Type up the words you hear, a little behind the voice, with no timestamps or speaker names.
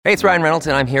Hey, it's Ryan Reynolds,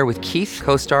 and I'm here with Keith,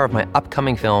 co-star of my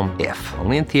upcoming film, If,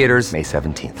 only in theaters May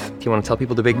 17th. Do you want to tell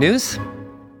people the big news?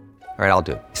 All right, I'll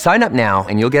do it. Sign up now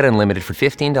and you'll get unlimited for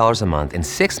 $15 a month and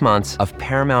 6 months of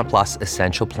Paramount Plus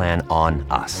Essential Plan on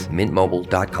us.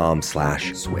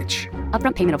 MintMobile.com/switch.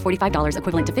 Upfront payment of $45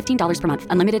 equivalent to $15 per month.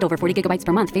 Unlimited over 40 gigabytes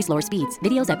per month. Face lower speeds.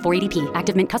 Videos at 480p.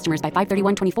 Active Mint customers by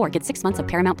 531.24 get 6 months of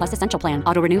Paramount Plus Essential Plan.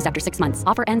 Auto renews after 6 months.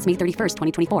 Offer ends May 31st,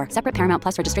 2024. Separate Paramount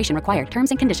Plus registration required. Terms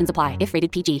and conditions apply if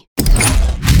rated PG.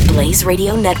 Blaze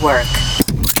Radio Network.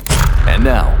 And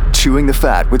now, Chewing the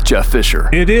Fat with Jeff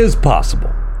Fisher. It is possible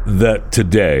that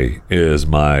today is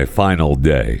my final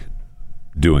day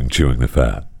doing Chewing the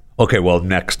Fat. Okay, well,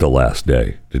 next to last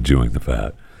day to Chewing the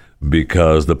Fat,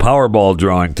 because the Powerball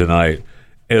drawing tonight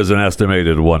is an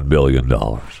estimated $1 billion.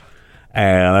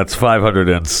 And that's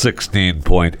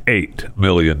 $516.8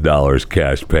 million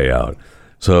cash payout.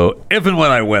 So if and when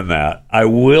I win that, I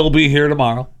will be here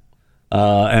tomorrow.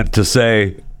 And to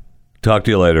say, talk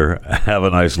to you later, have a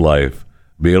nice life.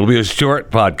 It'll be a short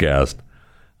podcast.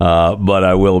 But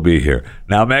I will be here.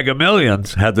 Now, Mega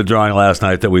Millions had the drawing last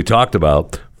night that we talked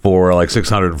about for like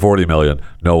 $640 million.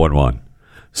 No one won.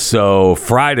 So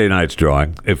Friday night's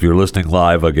drawing, if you're listening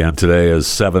live again, today is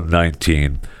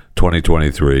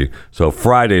 7/19/2023. So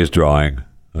Friday's drawing,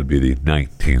 would be the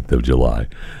 19th of July,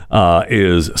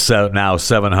 is now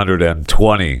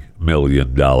 $720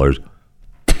 million.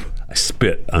 I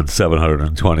spit on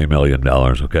 $720 million,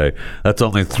 okay? That's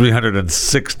only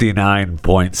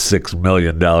 $369.6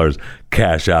 million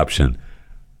cash option.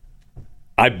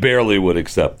 I barely would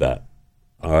accept that,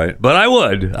 all right? But I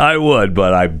would,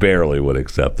 but I barely would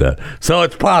accept that. So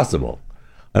it's possible.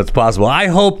 That's possible. I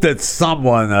hope that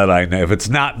someone that I know, if it's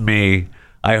not me,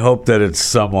 I hope that it's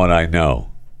someone I know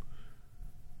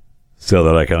so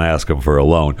that I can ask them for a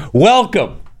loan.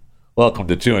 Welcome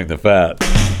to Chewing the Fat.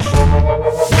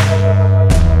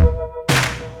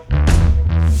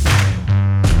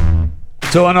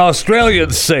 So an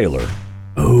Australian sailor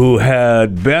who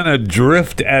had been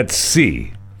adrift at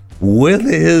sea with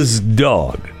his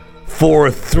dog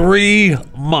for 3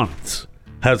 months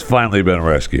has finally been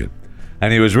rescued.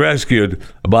 And he was rescued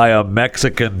by a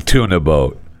Mexican tuna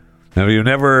boat. Now, if you've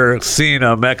never seen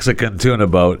a Mexican tuna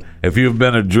boat, if you've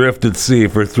been adrift at sea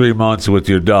for 3 months with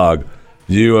your dog,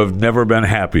 you have never been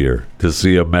happier to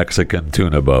see a Mexican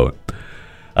tuna boat.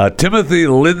 Timothy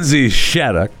Lindsay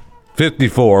Shattuck,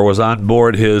 54, was on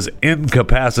board his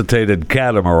incapacitated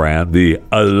catamaran, the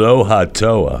Aloha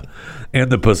Toa, in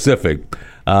the Pacific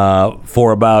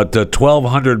for about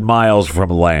 1,200 miles from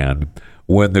land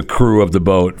when the crew of the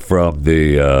boat from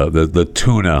the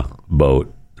tuna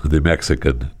boat, the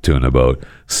Mexican tuna boat,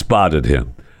 spotted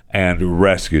him and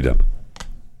rescued him.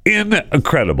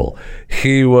 Incredible.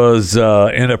 He was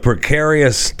in a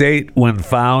precarious state when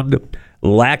found,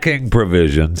 lacking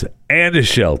provisions and a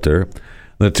shelter.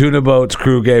 The tuna boat's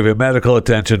crew gave him medical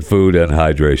attention, food, and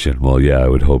hydration. Well, yeah, I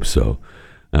would hope so.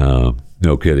 No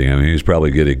kidding. I mean, he's probably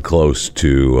getting close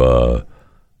to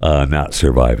not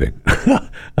surviving.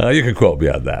 You can quote me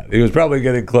on that. He was probably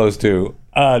getting close to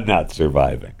not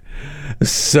surviving.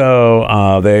 So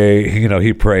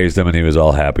he praised them, and he was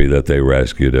all happy that they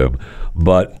rescued him.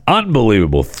 But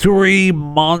unbelievable. 3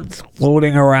 months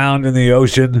floating around in the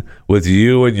ocean with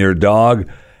you and your dog.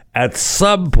 At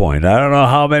some point, I don't know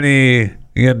how many,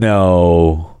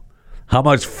 how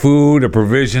much food or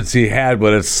provisions he had,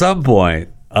 but at some point,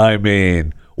 I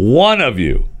mean, one of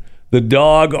you, the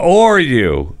dog or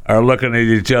you, are looking at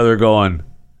each other going,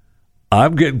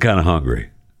 I'm getting kind of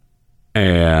hungry.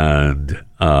 And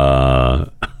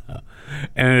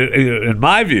in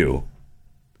my view,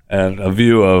 and a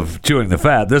view of Chewing the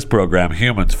Fat, this program,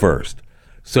 humans first.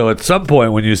 So at some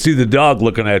point when you see the dog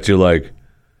looking at you like,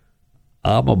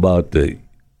 I'm about to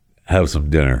have some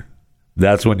dinner,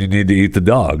 that's when you need to eat the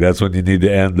dog. That's when you need to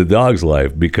end the dog's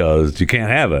life, because you can't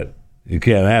have it. You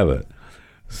can't have it.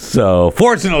 So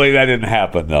fortunately that didn't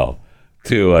happen, though,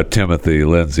 to Timothy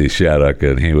Lindsay Shattuck,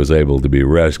 and he was able to be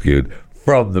rescued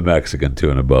from the Mexican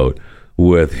tuna boat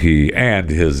with he and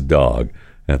his dog.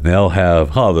 And they'll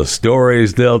have the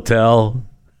stories they'll tell.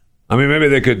 I mean, maybe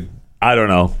they could, I don't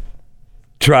know,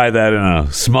 try that in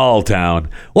a small town.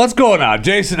 What's going on?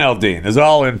 Jason Aldean is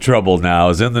all in trouble now,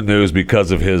 is in the news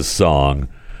because of his song.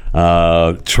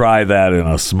 Try that in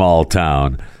a small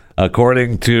town.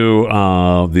 According to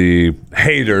the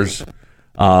haters,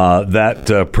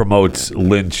 that promotes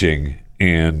lynching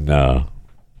in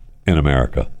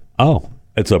America. Oh,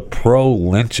 it's a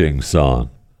pro-lynching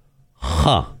song.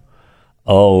 Huh.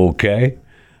 Okay.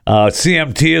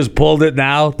 CMT has pulled it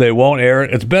now. They won't air it.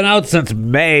 It's been out since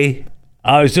May.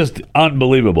 It's just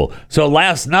unbelievable. So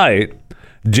last night,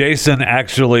 Jason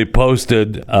actually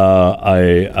posted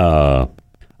a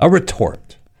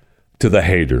retort to the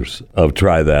haters of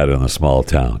Try That in a Small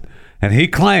Town. And he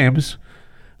claims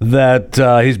that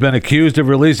he's been accused of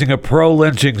releasing a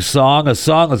pro-lynching song, a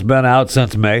song that's been out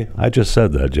since May. I just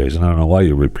said that, Jason. I don't know why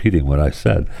you're repeating what I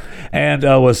said. And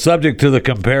was subject to the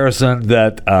comparison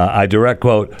that, I direct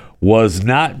quote, was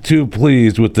not too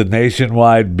pleased with the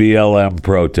nationwide BLM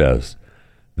protests.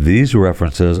 These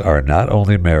references are not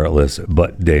only meritless,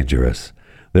 but dangerous.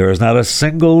 There is not a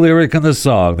single lyric in the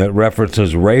song that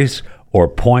references race or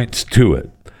points to it.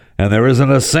 And there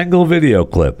isn't a single video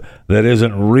clip that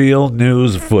isn't real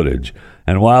news footage.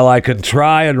 And while I can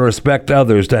try and respect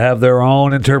others to have their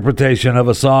own interpretation of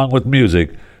a song with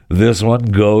music, this one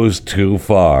goes too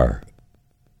far.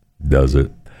 Does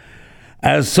it?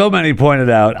 As so many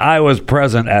pointed out, I was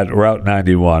present at Route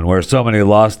 91, where so many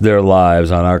lost their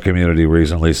lives on our community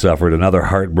recently suffered another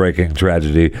heartbreaking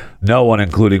tragedy. No one,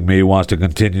 including me, wants to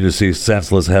continue to see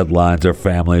senseless headlines or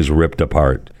families ripped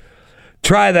apart.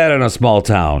 Try That in a Small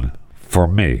Town, for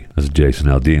me, this is Jason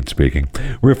Aldean speaking,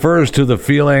 refers to the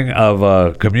feeling of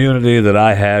a community that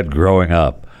I had growing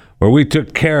up, where we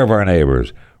took care of our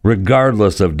neighbors,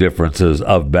 regardless of differences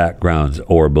of backgrounds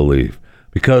or belief,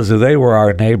 because they were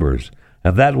our neighbors,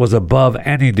 and that was above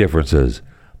any differences.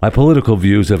 My political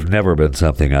views have never been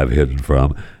something I've hidden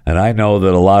from, and I know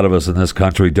that a lot of us in this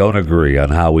country don't agree on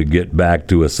how we get back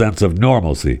to a sense of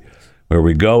normalcy, where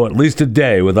we go at least a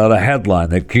day without a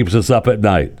headline that keeps us up at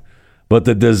night. But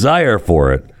the desire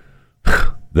for it,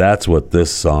 that's what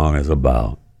this song is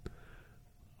about.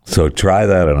 So try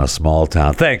that in a small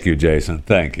town. Thank you, Jason.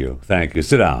 Thank you. Thank you.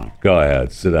 Sit down. Go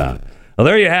ahead. Sit down. Well,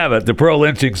 there you have it. The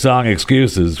pro-lynching song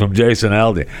Excuses from Jason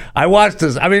Aldean. I watched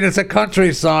this. I mean, it's a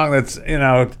country song that's,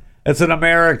 it's an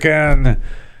American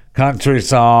country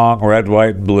song, red,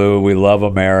 white, and blue. We love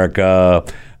America.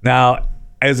 Now,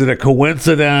 is it a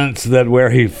coincidence that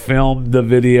where he filmed the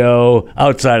video,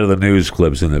 outside of the news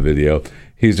clips in the video,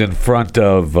 he's in front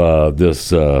of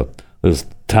this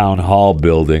town hall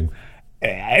building?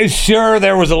 Sure,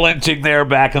 there was a lynching there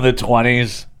back in the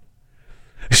 20s.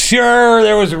 Sure,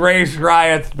 there was race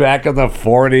riots back in the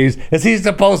 40s. Is he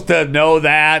supposed to know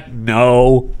that?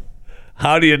 No.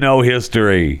 How do you know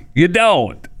history? You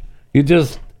don't. You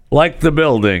just like the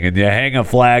building, and you hang a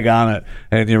flag on it,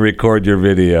 and you record your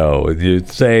video, and you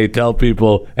tell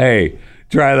people, hey,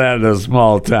 try that in a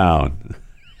small town.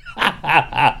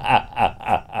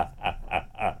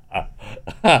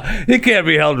 You can't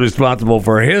be held responsible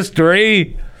for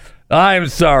history. I'm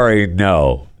sorry,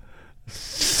 no.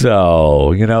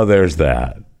 So, there's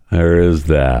that. There is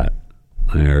that.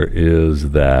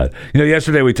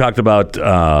 Yesterday we talked about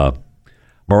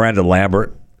Miranda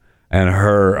Lambert and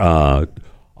her...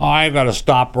 I got to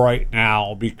stop right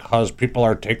now because people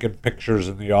are taking pictures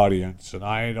in the audience, and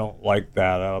I don't like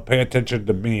that. Pay attention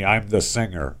to me. I'm the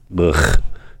singer. Ugh.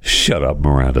 Shut up,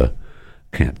 Miranda.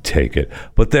 Can't take it.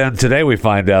 But then today we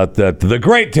find out that the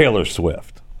great Taylor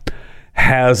Swift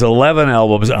has 11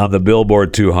 albums on the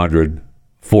Billboard 200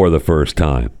 for the first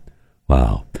time.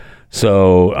 Wow.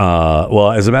 So,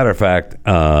 as a matter of fact,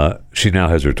 she now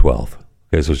has her 12th.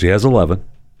 Okay, so she has 11.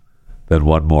 Then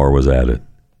one more was added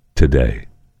today.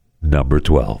 Number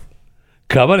 12.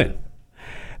 Coming in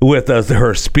with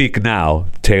her Speak Now,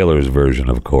 Taylor's version,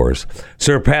 of course,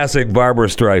 surpassing Barbra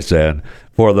Streisand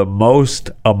for the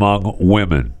most among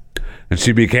women. And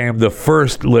she became the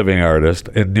first living artist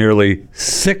in nearly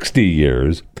 60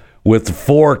 years with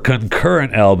 4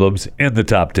 concurrent albums in the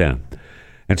top 10.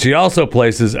 And she also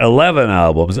places 11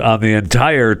 albums on the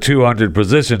entire 200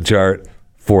 position chart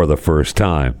for the first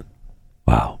time.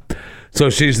 Wow. So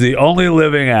she's the only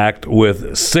living act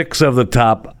with 6 of the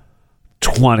top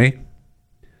 20.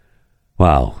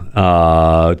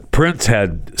 Wow. Prince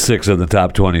had 6 of the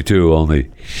top 22, only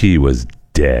he was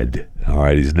dead. All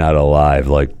right, he's not alive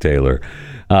like Taylor.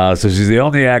 So she's the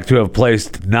only act to have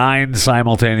placed 9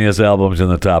 simultaneous albums in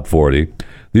the top 40.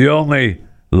 The only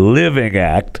living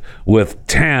act with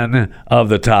 10 of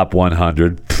the top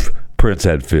 100. Prince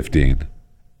had 15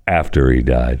 after he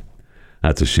died.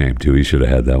 That's a shame, too. He should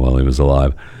have had that while he was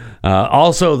alive.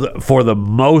 Also, for the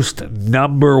most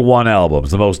number 1 albums,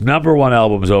 the most number 1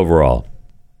 albums overall,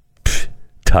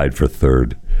 tied for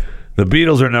 3rd. The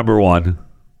Beatles are number 1.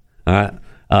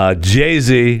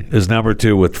 Jay-Z is number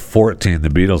 2 with 14. The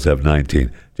Beatles have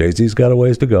 19. Jay-Z's got a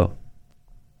ways to go.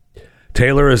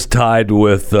 Taylor is tied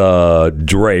with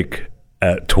Drake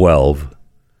at 12.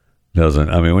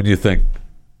 When you think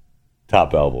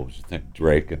top albums, you think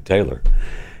Drake and Taylor.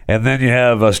 And then you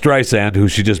have Streisand, who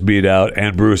she just beat out,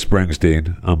 and Bruce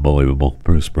Springsteen. Unbelievable.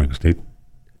 Bruce Springsteen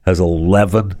has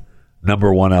 11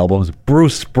 number 1 albums.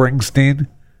 Bruce Springsteen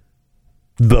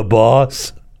The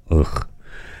Boss. Ugh.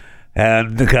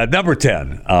 And number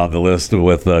 10 on the list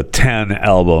with 10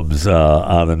 albums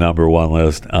on the number one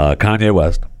list, Kanye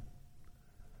West,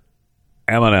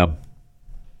 Eminem,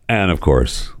 and, of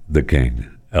course, the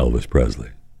King, Elvis Presley.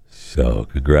 So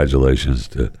congratulations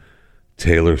to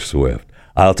Taylor Swift.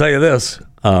 I'll tell you this,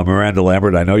 Miranda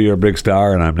Lambert, I know you're a big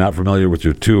star, and I'm not familiar with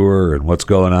your tour and what's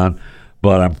going on,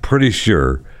 but I'm pretty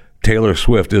sure Taylor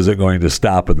Swift isn't going to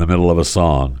stop in the middle of a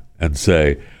song and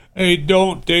say, hey,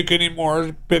 don't take any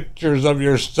more pictures of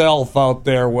yourself out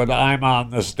there when I'm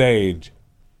on the stage.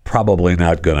 Probably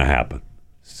not going to happen.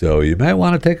 So you might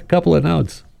want to take a couple of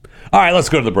notes. All right, let's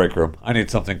go to the break room. I need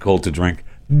something cold to drink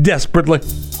desperately.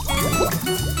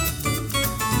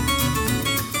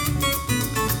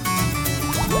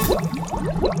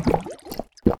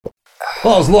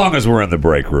 Well, as long as we're in the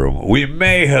break room, we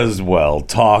may as well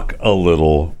talk a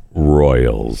little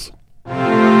Royals.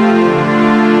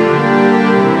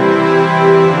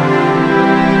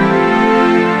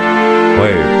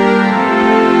 Wait.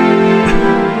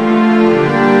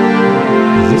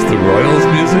 Is this the Royals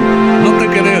music? I don't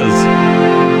think it is.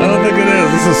 I don't think it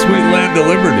is. This is Sweet Land of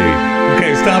Liberty.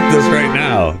 Okay, stop this right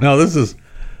now. No, this is...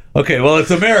 Okay, well,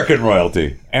 it's American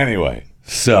royalty. Anyway,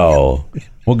 so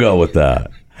we'll go with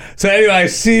that. So anyway, I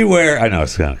see where... I know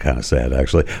it's kind of sad,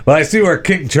 actually. But I see where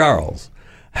King Charles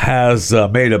has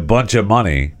made a bunch of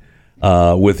money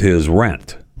with his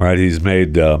rent. Right, he's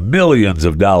made millions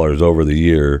of dollars over the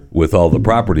year with all the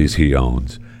properties he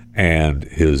owns and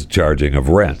his charging of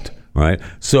rent. Right,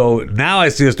 so now I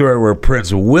see a story where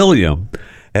Prince William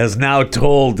has now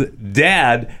told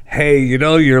Dad, "Hey, you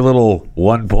know your little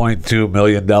 $1.2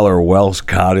 million Welsh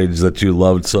cottage that you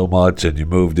loved so much and you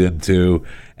moved into,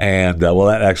 and well,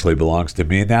 that actually belongs to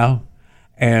me now,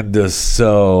 and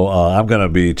so I'm going to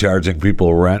be charging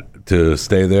people rent to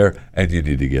stay there, and you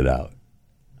need to get out."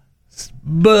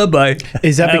 Bye-bye.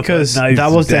 Is that because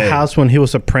that was the house when he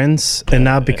was a prince, and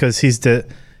now because he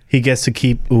gets to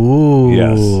keep...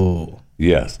 Ooh.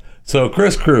 Yes. So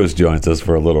Chris Cruz joins us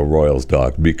for a little Royals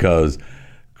talk because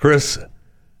Chris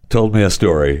told me a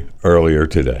story earlier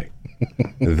today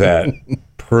that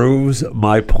proves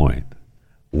my point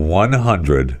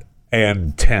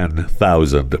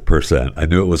 110,000%. I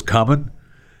knew it was coming.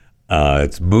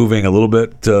 It's moving a little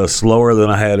bit slower than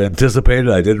I had anticipated.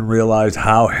 I didn't realize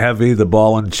how heavy the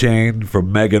ball and chain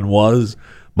from Meghan was,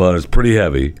 but it's pretty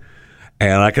heavy.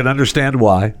 And I can understand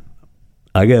why.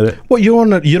 I get it. Well, you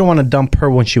don't want to dump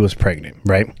her when she was pregnant,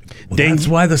 right? Well, that's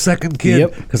why the second kid,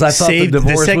 because I thought the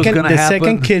divorce was going to happen. The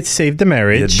second kid saved the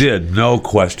marriage. It did, no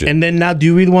question. And then now, do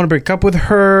you really want to break up with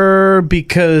her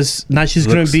because now she's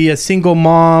going to be a single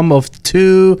mom of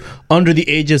 2 under the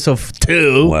ages of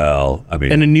 2? Well, I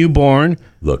mean, and a newborn.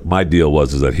 Look, my deal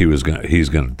was that he's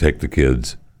going to take the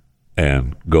kids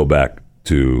and go back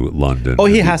to London. Oh,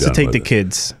 he has to take the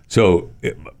kids. So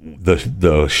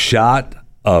the shot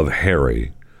of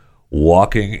Harry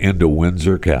walking into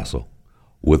Windsor Castle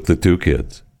with the 2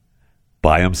 kids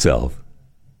by himself,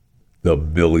 the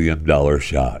 $1 million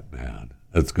shot, man.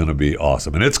 It's going to be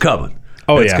awesome, and it's coming.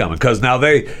 It's coming because now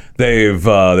they've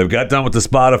got done with the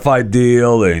Spotify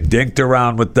deal. They dinked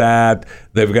around with that.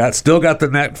 They've still got the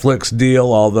Netflix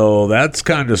deal, although that's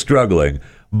kind of struggling.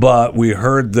 But we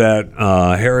heard that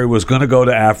Harry was going to go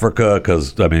to Africa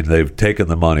because, I mean, they've taken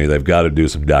the money. They've got to do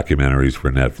some documentaries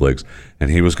for Netflix. And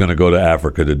he was going to go to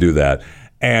Africa to do that.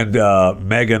 And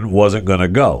Meghan wasn't going to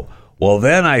go. Well,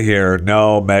 then I hear,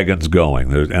 no, Meghan's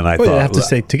going. And I thought... they have to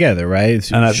stay together, right?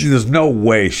 There's no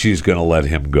way she's going to let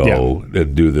him go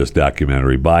and do this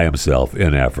documentary by himself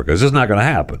in Africa. It's just not going to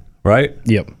happen, right?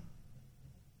 Yep.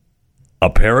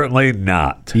 Apparently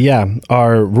not. Yeah.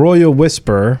 Our royal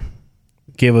whisperer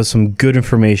gave us some good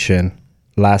information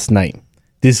last night.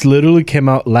 This literally came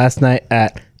out last night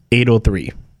at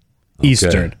 8:03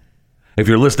 Eastern. If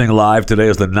you're listening live, today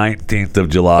is the 19th of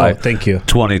July. Oh, thank you.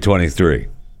 2023.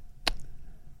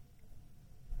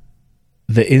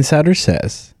 The insider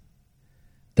says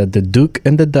that the Duke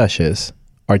and the Duchess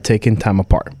are taking time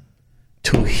apart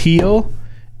to heal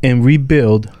and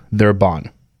rebuild their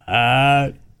bond.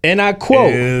 And I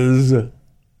quote... is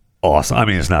awesome. I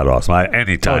mean, it's not awesome.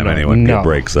 Anytime anyone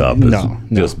breaks up is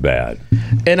just bad.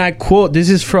 And I quote, this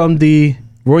is from the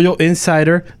royal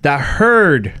insider that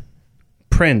heard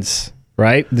Prince,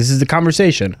 right? This is the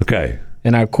conversation. Okay.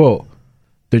 And I quote,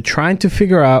 they're trying to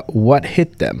figure out what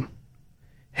hit them.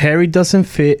 Harry doesn't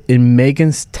fit in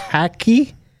Meghan's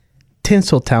tacky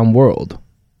Tinseltown world.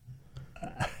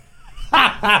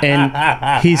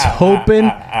 And he's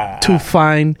hoping to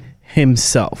find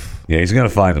himself. Yeah, he's going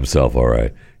to find himself, all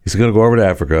right. He's going to go over to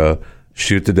Africa,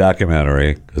 shoot the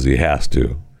documentary, because he has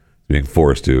to. being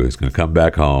forced to. He's going to come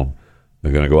back home.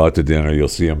 They're going to go out to dinner. You'll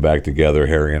see them back together,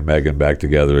 Harry and Meghan back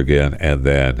together again, and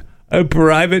then a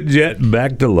private jet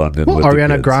back to London. Well, with Ariana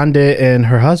the kids. Grande and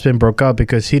her husband broke up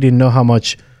because he didn't know how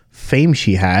much fame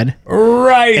she had.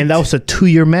 Right. And that was a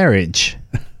 2-year marriage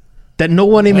that no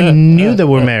one even knew they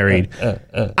were married.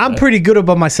 I'm pretty good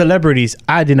about my celebrities.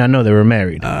 I did not know they were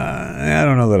married. I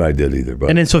don't know that I did either. But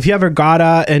And then Sofia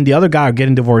Vergara and the other guy are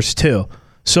getting divorced too.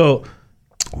 So,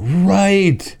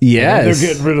 right. yes. They're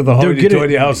getting rid of the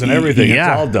hoity-toity house and everything.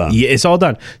 Yeah. It's all done. Yeah, it's all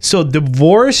done. So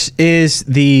divorce is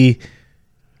the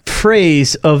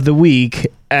phrase of the week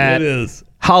at It is.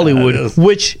 Hollywood, It is.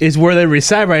 which is where they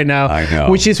reside right now. I know.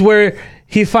 Which is where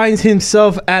he finds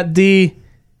himself at the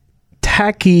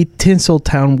tacky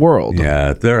Tinseltown world.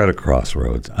 Yeah, they're at a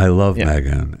crossroads. I love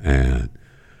Meghan, and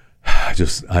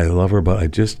I love her, but I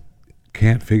just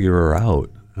can't figure her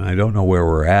out. And I don't know where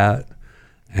we're at,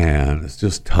 and it's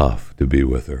just tough to be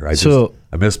with her.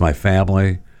 I miss my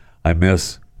family. I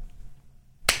miss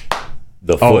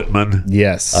the footman.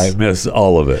 Yes. I miss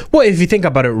all of it. Well, if you think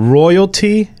about it,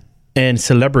 royalty and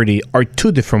celebrity are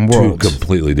two different worlds. Two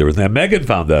completely different things. And Meghan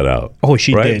found that out. Oh,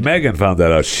 she right? did. Meghan found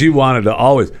that out. She wanted to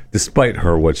always, despite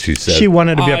her, what she said. She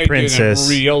wanted to be a princess. I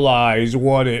didn't realize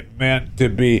what it meant to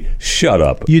be. Shut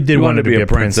up. You did want to be a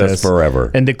princess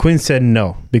forever. And the queen said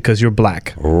no, because you're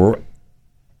black.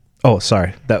 Oh,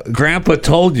 sorry. Grandpa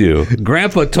told you.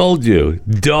 Grandpa told you.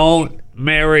 Don't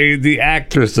marry the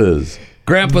actresses.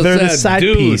 Grandpa They're said, the side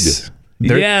dude. piece.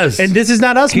 Yes. And this is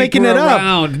not us Keep making her it up.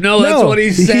 around. No, that's what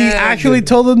he said. He actually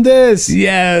told them this.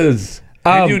 Yes.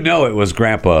 And you know it was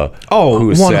Grandpa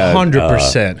who 100%.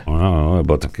 said, I don't know,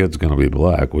 but the kid's going to be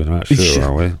black. We're not sure,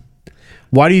 are we?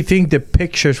 Why do you think the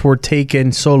pictures were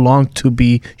taken so long to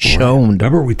be shown?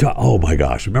 Remember we talked, oh my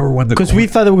gosh, remember when the Because we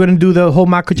thought they were going to do the whole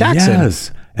Michael Jackson.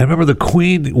 Yes. And remember the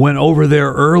Queen went over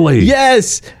there early.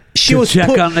 Yes. She To was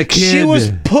check on the kid. She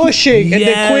was pushing. And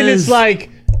the queen is like,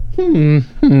 Yes.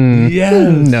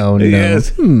 no.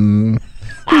 Yes. No.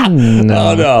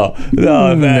 No.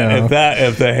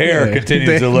 If the hair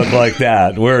continues to look like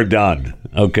that, we're done.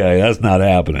 Okay, that's not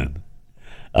happening.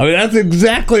 I mean, that's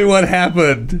exactly what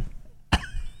happened.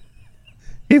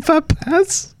 If I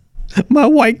pass my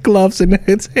white gloves in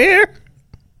its hair,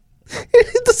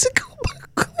 it doesn't go back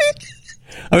quick.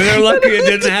 I mean, they're lucky it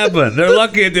didn't happen. They're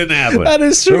lucky it didn't happen. That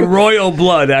is true. The royal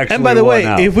blood actually. And by the way,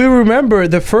 won out. if we remember,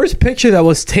 the first picture that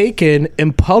was taken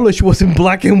and published was in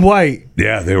black and white.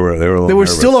 yeah, they were. They were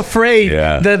still afraid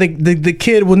that the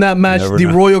kid would not match the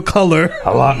royal color.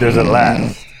 How long does it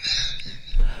last?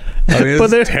 I mean,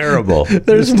 it's terrible.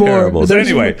 There's it's more. Terrible. So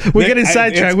anyway, we're getting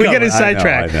sidetracked. We're getting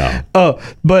sidetracked. I know.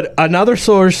 Oh, but another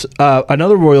source,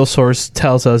 another royal source,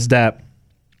 tells us that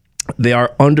they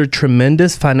are under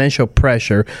tremendous financial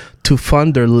pressure to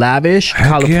fund their lavish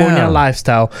California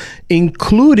lifestyle,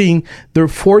 including their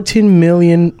 $14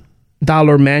 million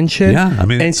mansion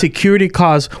and security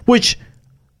costs, which,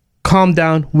 calm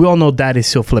down, we all know Daddy's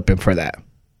still flipping for that.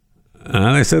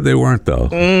 They said they weren't, though.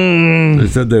 They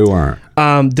said they weren't.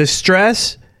 The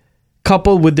stress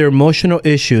coupled with their emotional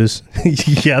issues,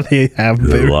 they have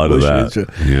a lot of that.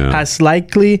 Has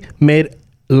likely made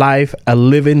life a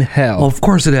living hell. Well, of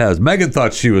course it has. Meghan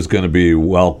thought she was going to be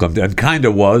welcomed, and kind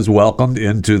of was welcomed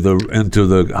into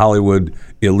the Hollywood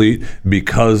elite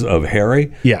because of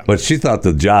Harry. Yeah, but she thought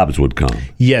the jobs would come.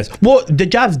 Yes, well, the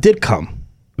jobs did come.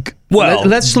 Well,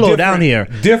 let's slow down here.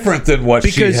 Different than what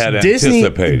she had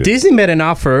anticipated. Disney made an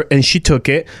offer and she took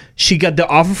it. She got the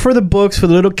offer for the books, for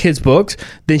the little kids' books.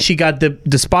 Then she got the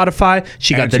Spotify.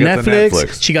 She got the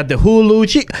Netflix. She got the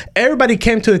Hulu. Everybody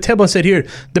came to the table and said, "Here."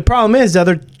 The problem is the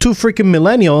other two freaking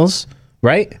millennials,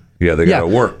 right? Yeah, they got to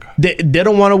work. They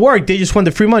don't want to work. They just want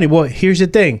the free money. Well, here's the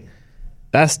thing.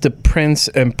 That's the prince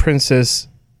and princess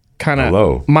kind of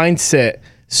mindset.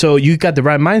 So you got the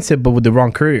right mindset, but with the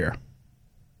wrong career.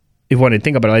 If you want to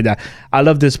think about it like that. I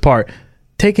love this part.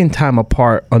 Taking time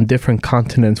apart on different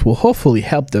continents will hopefully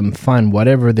help them find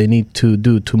whatever they need to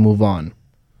do to move on.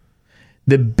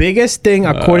 The biggest thing,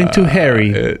 according to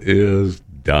Harry... It is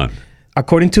done.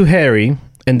 According to Harry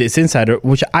and this insider,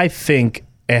 which I think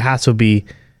it has to be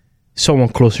someone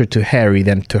closer to Harry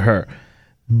than to her.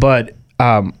 But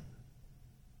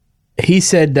he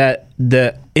said that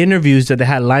the interviews that they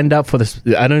had lined up for this,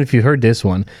 I don't know if you heard this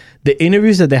one, the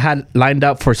interviews that they had lined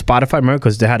up for Spotify, remember,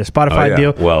 because they had a Spotify deal,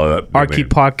 Archie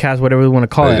podcast, whatever we want to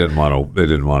call it. They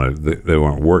didn't want to. They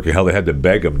weren't working. Hell, they had to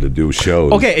beg them to do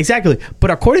shows. Okay, exactly. But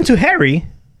according to Harry,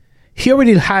 he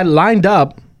already had lined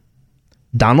up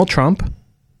Donald Trump,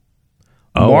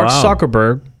 Mark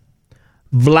Zuckerberg,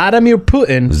 Vladimir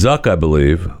Putin, Zuck, I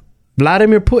believe,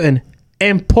 Vladimir Putin,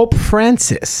 and Pope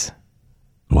Francis.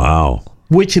 Wow.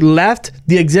 which left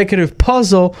the executive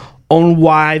puzzle on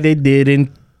why they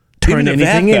didn't turn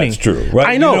anything in. That's true, right?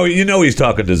 I know. You know he's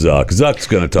talking to Zuck. Zuck's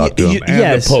going to talk to him, and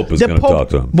yes, the Pope is going to talk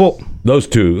to him. Well, those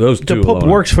two. The Pope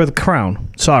works for the crown.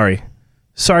 Sorry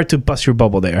to bust your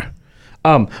bubble there.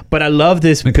 But I love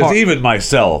this because even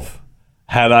myself,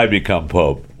 had I become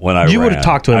Pope when I you ran, would have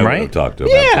talked to him, I right? would have talked to him.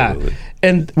 Yeah, absolutely.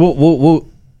 and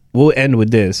we'll end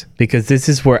with this because this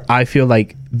is where I feel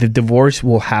like the divorce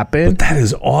will happen. But that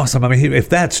is awesome. I mean, if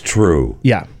that's true,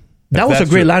 yeah, that was a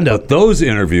great lineup. But those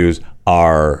interviews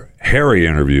are Harry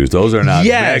interviews. Those are not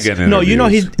Meghan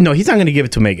interviews. No, he's not going to give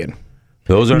it to Meghan.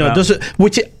 Those are not.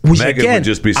 Which Meghan again, would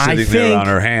just be sitting there on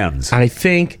her hands. I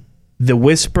think the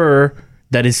whisper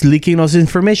that is leaking us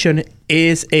information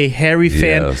is a Harry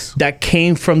fan that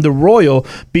came from the royal,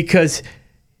 because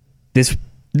this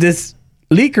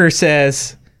leaker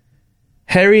says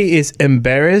Harry is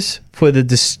embarrassed for the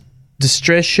the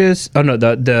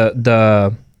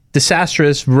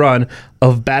disastrous run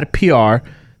of bad PR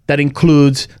that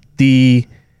includes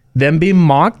them being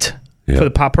mocked for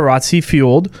the paparazzi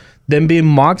fueled, them being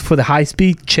mocked for the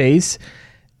high-speed chase,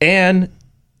 and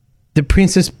the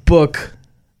Princess book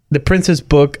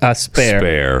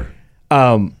Spare.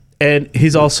 And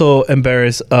he's also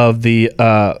embarrassed of the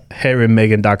Harry and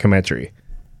Meghan documentary.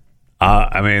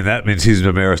 I mean, that means he's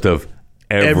embarrassed of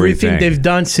everything they've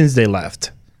done since they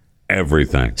left.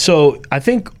 Everything. So I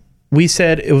think we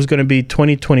said it was going to be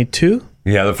 2022.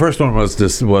 Yeah, the first one was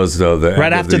the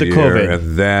right after the COVID,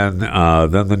 and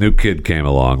then the new kid came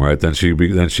along. Right, then she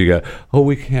got,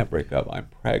 we can't break up. I'm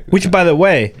pregnant. Which, by the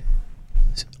way,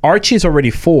 Archie's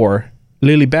already 4.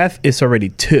 Lily Beth is already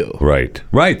 2. Right.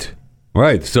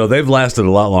 So they've lasted a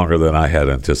lot longer than I had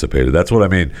anticipated. That's what I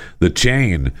mean. The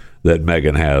chain that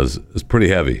Meghan has is pretty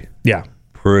heavy. Yeah.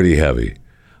 Pretty heavy.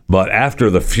 But after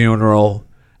the funeral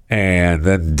and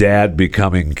then Dad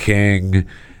becoming king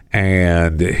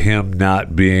and him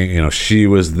not being, she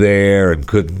was there and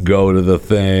couldn't go to the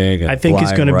thing. And I think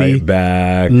it's going to be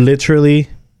back. Literally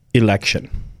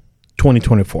election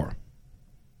 2024.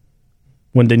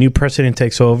 When the new president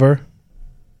takes over,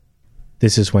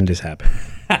 this is when this happened.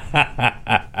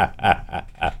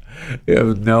 You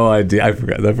have no idea. I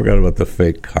forgot about the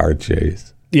fake car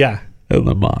chase. Yeah. In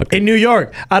the mock. In New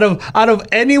York. Out of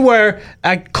anywhere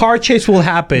a car chase will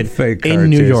happen. The fake car in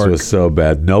New chase York was so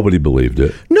bad. Nobody believed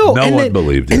it. No one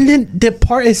believed it. And then the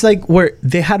part is like where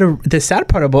they had the sad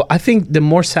part about, I think the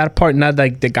more sad part, not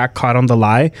like they got caught on the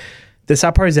lie. The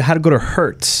sad part is they had to go to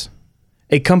Hertz,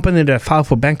 a company that filed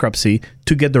for bankruptcy,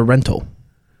 to get their rental.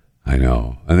 I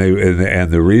know,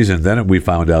 and the reason, then we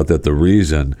found out that the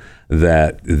reason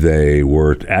that they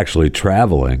were actually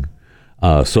traveling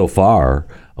so far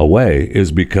away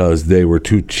is because they were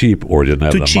too cheap or didn't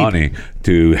have the money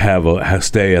to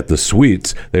stay at the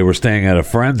suites. They were staying at a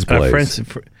friend's place.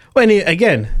 And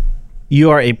again, you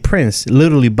are a prince,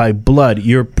 literally by blood.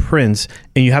 You're a prince,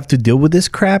 and you have to deal with this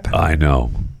crap. I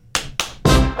know.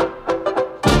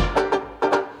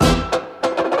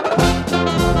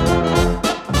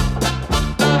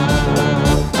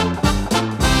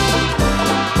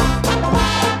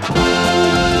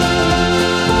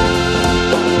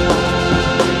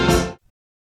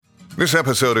 This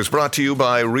episode is brought to you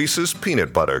by Reese's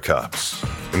Peanut Butter Cups.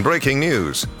 In breaking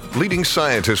news, leading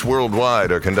scientists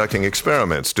worldwide are conducting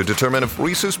experiments to determine if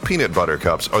Reese's Peanut Butter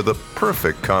Cups are the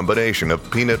perfect combination of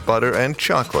peanut butter and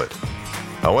chocolate.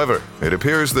 However, it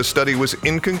appears the study was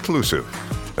inconclusive,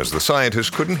 as the scientists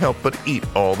couldn't help but eat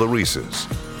all the Reese's.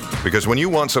 Because when you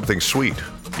want something sweet,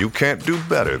 you can't do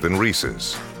better than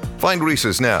Reese's. Find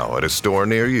Reese's now at a store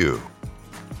near you.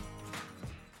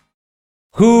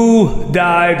 Who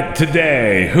died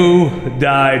today?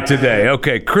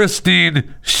 Okay,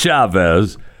 Christine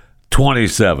Chavez,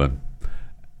 27,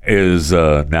 is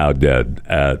now dead.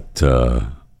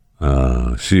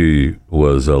 She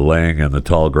was laying in the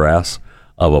tall grass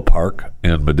of a park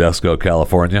in Modesto,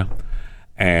 California,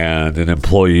 and an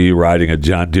employee riding a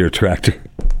John Deere tractor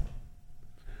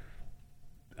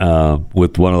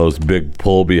with one of those big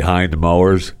pull-behind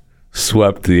mowers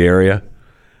swept the area,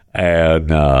 and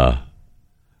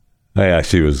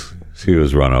she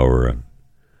was run over and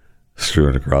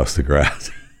strewn across the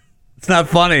grass. It's not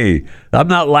funny. I'm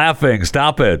not laughing.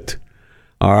 Stop it.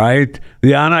 All right?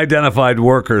 The unidentified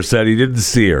worker said he didn't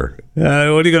see her. What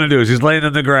are you going to do? She's laying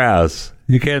in the grass.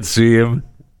 You can't see him.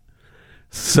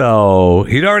 So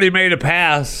he'd already made a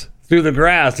pass through the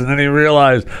grass, and then he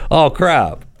realized, oh,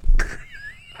 crap.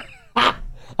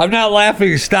 I'm not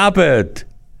laughing. Stop it.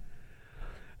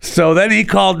 So then he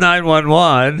called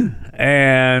 911.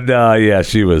 And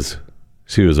she was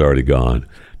already gone.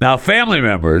 Now, family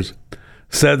members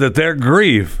said that their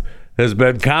grief has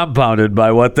been compounded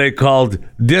by what they called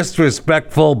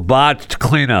disrespectful botched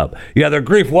cleanup. Yeah, their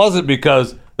grief wasn't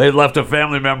because they left a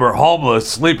family member homeless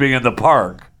sleeping in the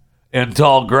park in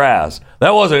tall grass.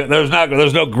 That wasn't.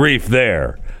 There's no grief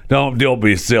there. Don't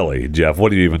be silly, Jeff.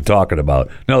 What are you even talking about?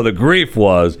 No, the grief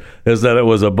is that it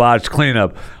was a botched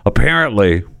cleanup.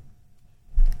 Apparently,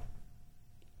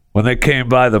 when they came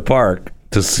by the park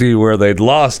to see where they'd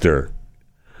lost her,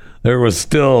 there was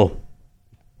still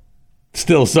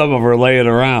some of her laying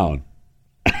around.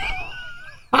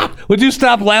 Would you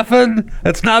stop laughing?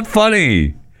 It's not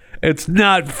funny. It's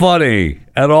not funny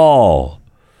at all.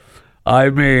 I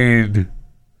mean,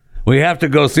 we have to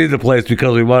go see the place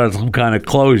because we wanted some kind of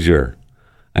closure.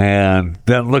 And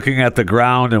then looking at the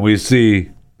ground and we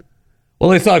see, well,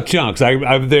 they saw chunks.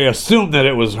 They assumed that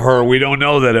it was her. We don't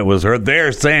know that it was her.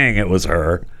 They're saying it was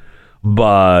her.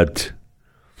 But,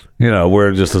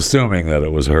 we're just assuming that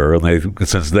it was her. And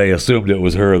since they assumed it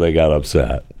was her, they got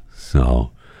upset.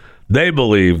 So they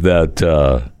believe that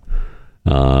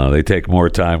they take more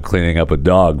time cleaning up a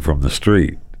dog from the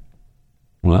street.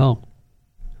 Well,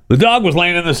 the dog was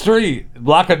laying in the street,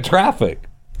 blocking traffic.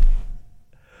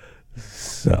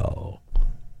 So,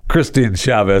 Christine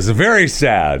Chavez, very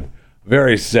sad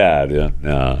in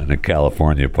a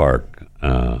California park.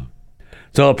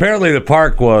 So apparently the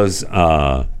park was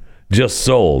just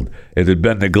sold. It had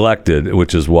been neglected,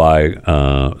 which is why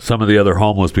some of the other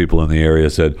homeless people in the area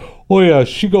said, "Oh yeah,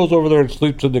 she goes over there and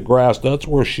sleeps in the grass. That's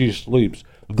where she sleeps."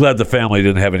 I'm glad the family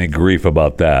didn't have any grief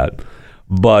about that.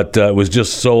 But it was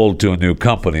just sold to a new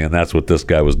company, and that's what this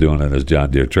guy was doing in his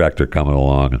John Deere tractor, coming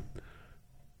along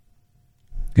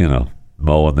and,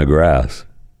 mowing the grass.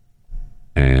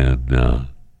 And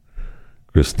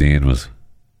Christine was...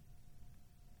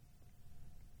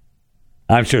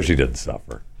 I'm sure she didn't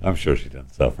suffer.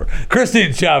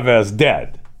 Christine Chavez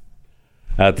dead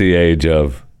at the age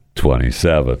of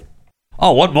 27.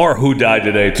 Oh, one more who died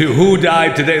today, too. Who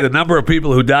died today? The number of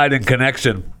people who died in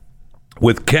connection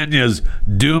with Kenya's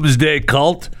doomsday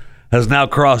cult has now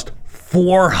crossed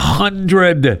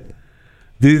 400.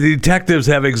 The detectives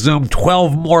have exhumed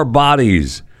 12 more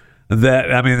bodies.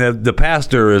 The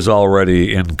pastor is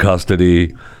already in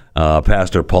custody.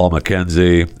 Pastor Paul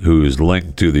McKenzie, who's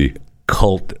linked to the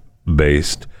cult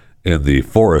based in the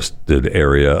forested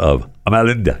area of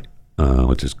Amalinda,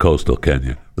 which is coastal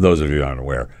Kenya. For those of you who aren't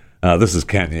aware. This is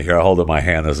Kenya here. I hold up my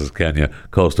hand. This is Kenya.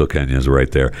 Coastal Kenya is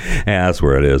right there. And that's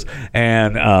where it is.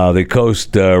 And the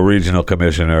Coast Regional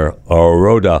Commissioner,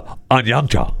 Oroda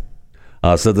Anyancha,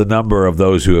 said the number of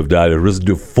those who have died has risen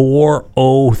to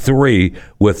 403,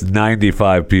 with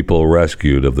 95 people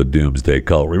rescued of the doomsday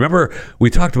cult. Remember, we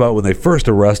talked about when they first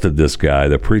arrested this guy,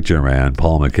 the preacher man,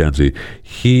 Paul McKenzie.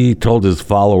 He told his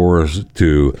followers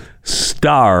to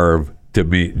starve to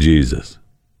meet Jesus.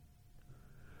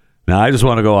 Now, I just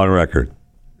want to go on record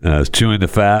as Chewing the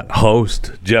Fat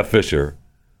host, Jeff Fisher.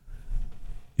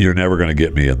 You're never going to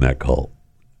get me in that cult.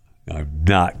 I'm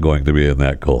not going to be in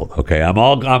that cult. Okay, I'm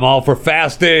all for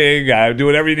fasting. I do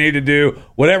whatever you need to do.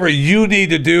 Whatever you need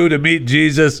to do to meet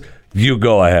Jesus, you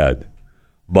go ahead.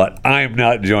 But I'm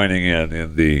not joining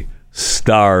in the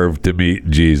starve to meet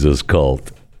Jesus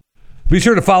cult. Be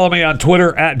sure to follow me on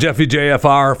Twitter at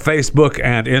JeffyJFR. Facebook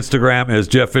and Instagram is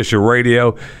Jeff Fisher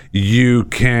Radio. You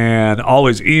can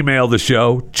always email the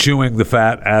show,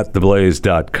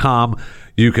 chewingthefat@theblaze.com.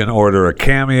 You can order a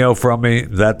Cameo from me.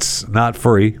 That's not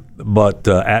free, but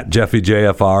at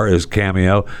JeffyJFR is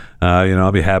Cameo.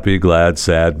 I'll be happy, glad,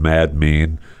 sad, mad,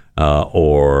 mean,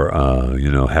 or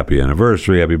happy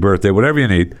anniversary, happy birthday, whatever you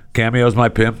need. Cameo's my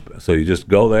pimp, so you just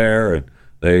go there and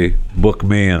they book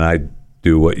me and I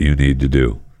do what you need to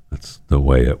do. That's the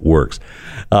way it works.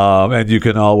 And you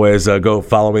can always go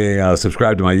follow me,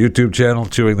 subscribe to my YouTube channel,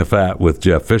 Chewing the Fat with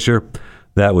Jeff Fisher.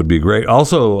 That would be great.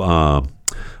 Also,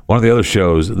 one of the other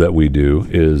shows that we do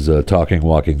is Talking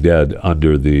Walking Dead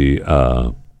under the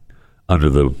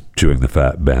Chewing the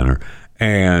Fat banner.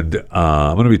 And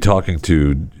I'm going to be talking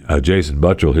to Jason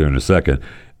Buttrill here in a second.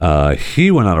 He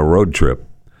went on a road trip.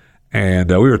 And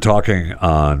we were talking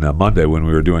on Monday when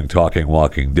we were doing Talking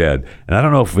Walking Dead. And I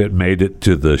don't know if it made it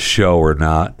to the show or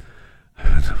not.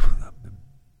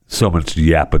 So much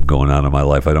yapping going on in my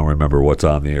life. I don't remember what's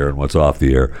on the air and what's off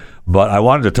the air. But I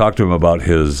wanted to talk to him about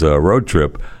his road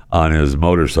trip on his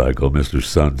motorcycle, Mr.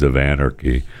 Sons of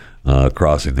Anarchy,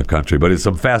 crossing the country. But it's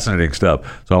some fascinating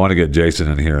stuff. So I want to get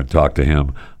Jason in here and talk to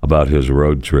him about his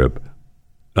road trip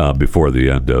before the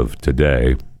end of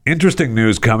today. Interesting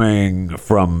news coming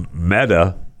from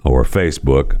Meta, or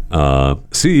Facebook.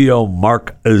 CEO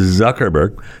Mark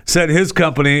Zuckerberg said his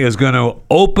company is going to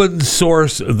open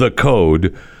source the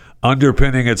code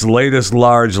underpinning its latest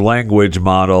large language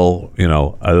model,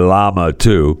 Llama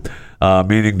 2,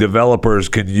 meaning developers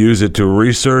can use it to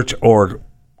research or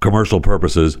commercial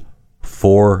purposes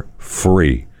for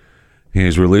free.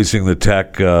 He's releasing the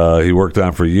tech he worked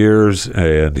on for years,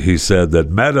 and he said that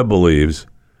Meta believes,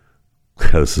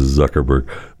 this is Zuckerberg,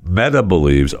 Meta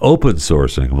believes open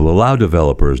sourcing will allow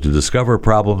developers to discover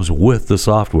problems with the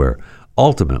software,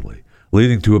 ultimately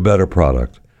leading to a better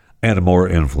product and more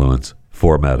influence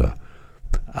for Meta.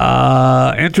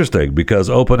 Interesting, because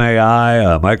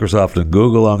OpenAI, Microsoft, and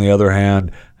Google, on the other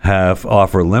hand,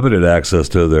 offer limited access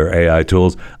to their AI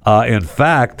tools. In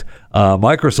fact,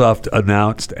 Microsoft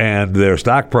announced, and their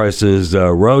stock prices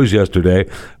rose yesterday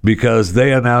because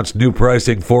they announced new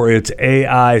pricing for its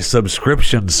AI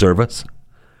subscription service.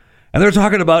 And they're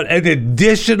talking about an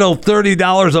additional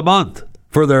 $30 a month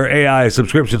for their AI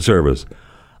subscription service.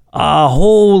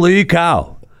 Holy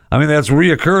cow. I mean, that's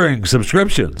reoccurring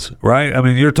subscriptions, right? I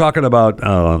mean, you're talking about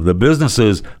the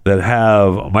businesses that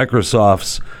have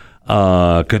Microsoft's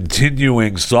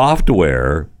continuing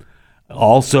software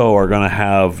also are going to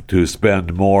have to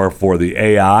spend more for the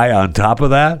AI on top of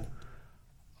that.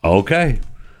 Okay.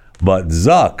 But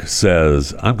Zuck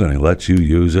says, I'm going to let you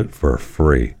use it for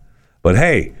free. But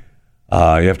hey, you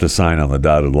have to sign on the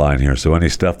dotted line here. So any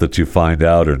stuff that you find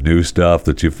out or new stuff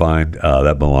that you find,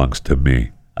 that belongs to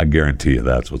me. I guarantee you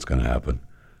that's what's going to happen.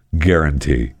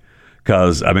 Guarantee.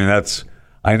 Because, I mean,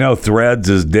 I know Threads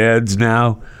is dead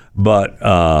now. But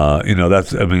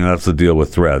that's the deal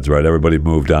with Threads, right? Everybody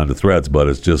moved on to Threads, but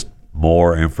it's just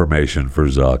more information for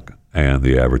Zuck and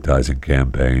the advertising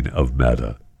campaign of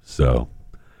Meta. So,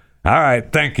 all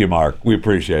right, thank you, Mark. We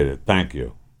appreciate it. Thank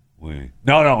you.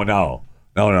 No.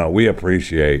 We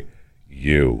appreciate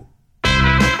you.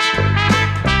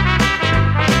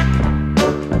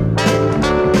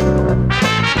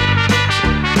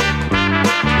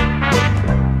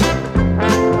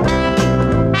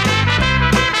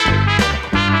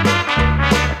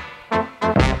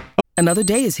 Another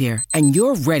day is here, and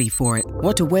you're ready for it.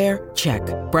 What to wear? Check.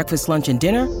 Breakfast, lunch, and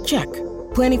dinner? Check.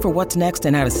 Planning for what's next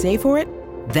and how to save for it?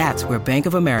 That's where Bank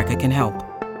of America can help.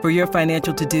 For your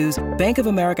financial to-dos, Bank of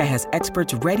America has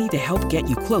experts ready to help get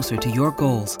you closer to your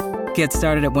goals. Get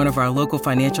started at one of our local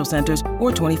financial centers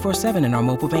or 24/7 in our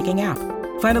mobile banking app.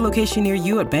 Find a location near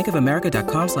you at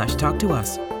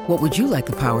bankofamerica.com/talktous. What would you like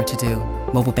the power to do?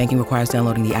 Mobile banking requires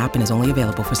downloading the app and is only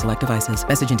available for select devices.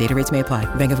 Message and data rates may apply.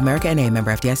 Bank of America N.A.,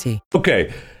 member FDIC.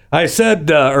 Okay. I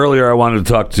said earlier I wanted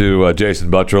to talk to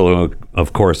Jason Buttrill, who,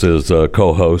 of course, is a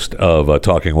co-host of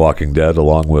Talking Walking Dead,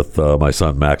 along with my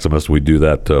son Maximus. We do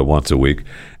that once a week.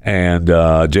 And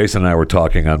Jason and I were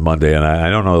talking on Monday, and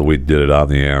I don't know if we did it on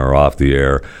the air or off the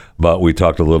air, but we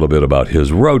talked a little bit about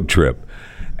his road trip.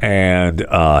 And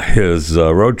his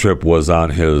road trip was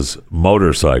on his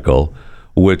motorcycle,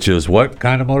 which is what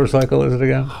kind of motorcycle is it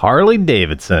again? Harley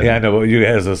Davidson. Yeah, I know. But you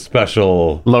has a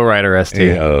special lowrider ST.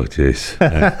 Yeah, oh, jeez.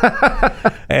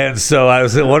 And so I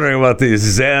was wondering about the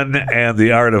Zen and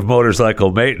the Art of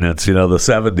Motorcycle Maintenance. The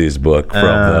 '70s book from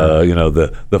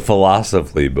the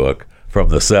philosophy book from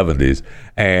the '70s.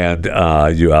 And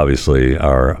you obviously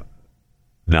are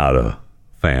not a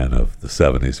fan of the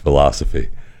 '70s philosophy.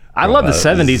 I love the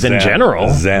 70s in general.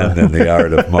 Zen and the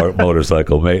Art of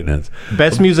Motorcycle Maintenance.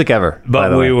 Best music ever.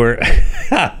 But we were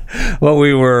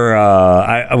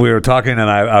talking, and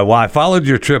I followed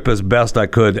your trip as best I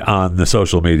could on the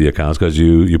social media accounts, because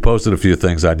you posted a few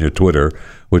things on your Twitter,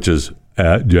 which is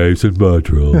at Jason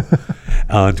Buttrill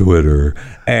on Twitter.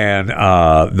 And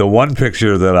the one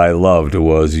picture that I loved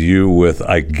was you with,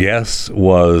 I guess,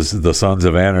 was the Sons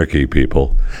of Anarchy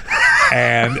people.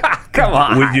 And come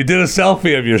on, when you did a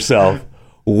selfie of yourself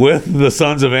with the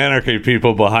Sons of Anarchy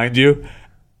people behind you,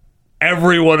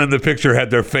 everyone in the picture had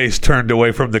their face turned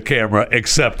away from the camera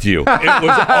except you. It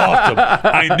was awesome.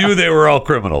 I knew they were all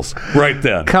criminals right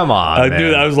then. Come on, I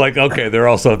knew that. I was like, okay, they're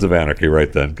all Sons of Anarchy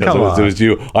right then, because it was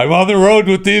you. I'm on the road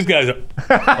with these guys. They've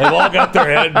all got their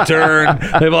head turned.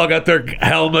 They've all got their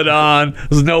helmet on.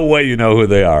 There's no way you know who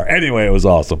they are. Anyway, it was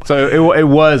awesome. So it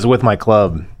was with my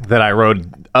club that I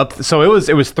rode up. So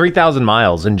it was 3,000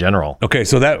 miles in general. Okay,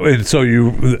 so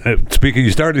you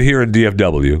started here in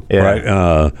DFW,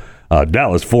 right?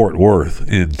 Dallas Fort Worth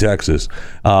in Texas,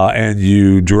 and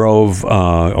you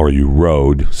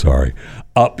rode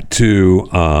up to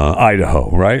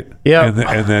Idaho, right? Yeah,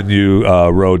 and then you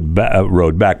rode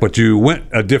back, but you went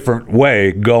a different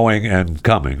way going and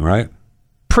coming, right?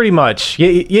 Pretty much,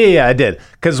 yeah, I did.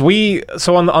 Because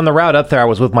on the route up there, I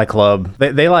was with my club.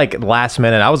 They like last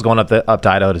minute. I was going up to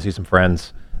Idaho to see some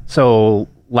friends. So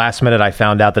last minute, I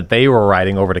found out that they were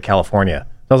riding over to California.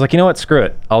 I was like, you know what? Screw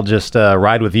it. I'll just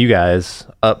ride with you guys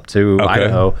up to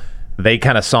Idaho. They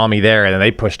kind of saw me there, and then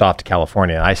they pushed off to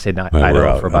California. I stayed in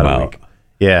Idaho for about a week.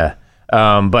 Yeah.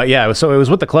 But yeah, it was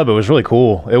with the club. It was really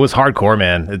cool. It was hardcore,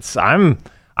 man.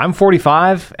 I'm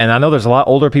 45, and I know there's a lot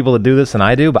older people that do this than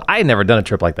I do, but I had never done a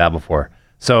trip like that before.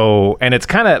 So, and it's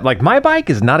kind of like my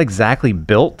bike is not exactly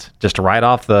built just right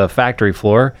off the factory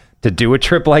floor to do a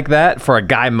trip like that for a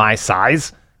guy my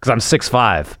size, because I'm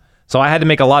 6'5". So I had to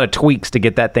make a lot of tweaks to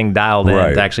get that thing dialed in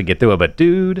to actually get through it. But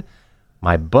dude,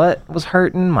 my butt was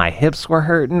hurting. My hips were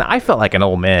hurting. I felt like an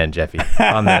old man, Jeffy,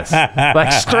 on this.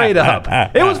 Like straight up.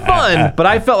 It was fun, but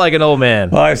I felt like an old man.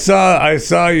 Well, I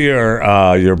saw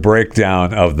your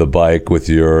breakdown of the bike with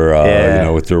your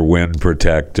with your wind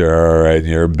protector and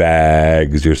your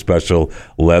bags, your special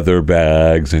leather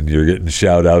bags, and you're getting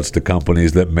shout outs to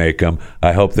companies that make them.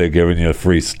 I hope they're giving you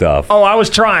free stuff. Oh, I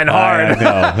was trying hard. I know.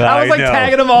 I was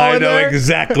tagging them all in there. I know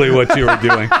exactly what you were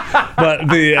doing.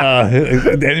 But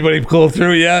anybody cool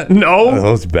through yet? No.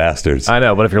 Those bastards. I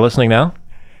know, but if you're listening now.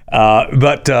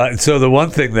 So the one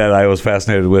thing that I was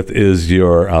fascinated with is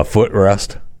your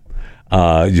footrest.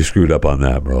 You screwed up on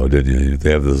that, bro, didn't you?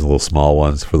 They have those little small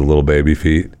ones for the little baby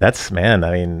feet. My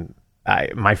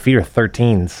feet are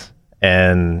 13s.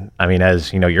 And I mean,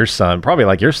 as you know, your son, probably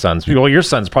like your son's. Well, your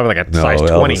son's probably like a size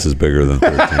 20. Elvis is bigger than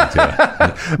 13s,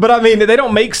 yeah. But I mean, they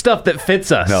don't make stuff that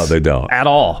fits us. No, they don't. At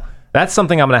all. That's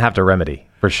something I'm going to have to remedy.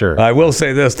 For sure. I will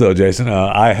say this though, Jason.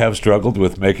 I have struggled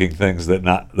with making things that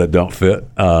don't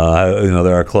fit. There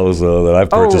are clothes that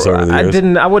I've purchased over the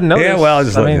years. I wouldn't know. Yeah, well, I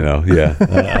just let you know. Yeah,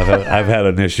 I've had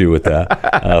an issue with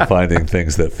that, finding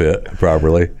things that fit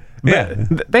properly. Yeah,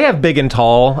 they have big and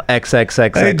tall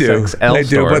XXXXL. They do,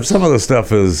 stores. but some of the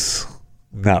stuff is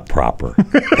not proper.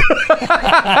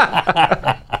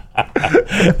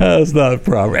 That's not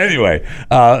proper. Anyway,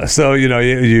 so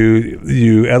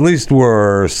you at least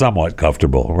were somewhat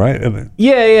comfortable, right?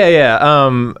 Yeah.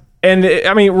 And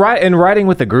I mean, riding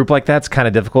with a group like that's kind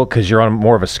of difficult because you're on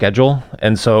more of a schedule.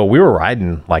 And so we were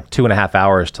riding like 2.5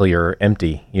 hours till you're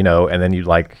empty, and then you'd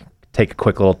like take a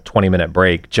quick little 20-minute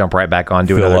break, jump right back on,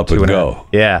 do fill another up and go.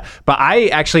 Yeah, but I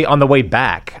actually on the way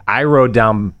back, I rode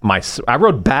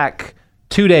back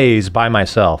 2 days by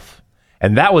myself,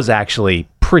 and that was actually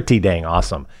pretty dang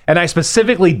awesome. And I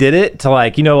specifically did it to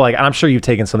I'm sure you've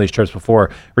taken some of these trips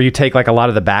before where you take like a lot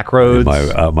of the back roads.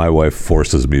 My wife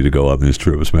forces me to go on these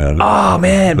trips, man. Oh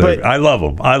man, but I love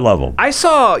them.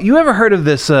 You ever heard of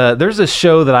this? There's this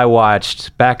show that I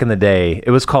watched back in the day.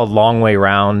 It was called Long Way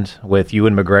Round with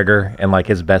Ewan McGregor and like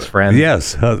his best friend.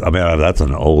 Yes. I mean, that's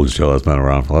an old show that's been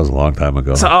around for a long time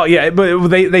ago. So, but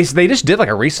they just did like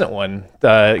a recent one,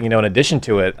 in addition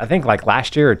to it, I think like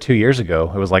last year or 2 years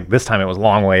ago, it was like this time it was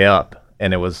Long Way Up.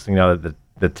 And it was, the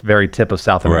very tip of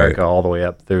South America all the way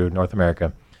up through North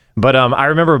America. But I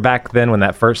remember back then when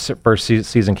that first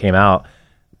season came out,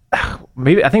 I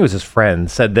think it was his friend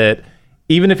said that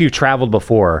even if you've traveled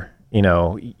before,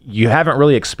 you haven't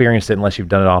really experienced it unless you've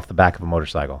done it off the back of a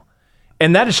motorcycle.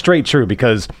 And that is straight true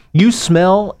because you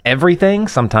smell everything.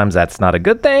 Sometimes that's not a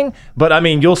good thing, but I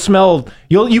mean,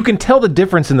 you can tell the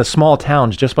difference in the small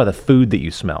towns just by the food that you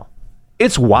smell.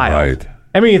 It's wild. Right.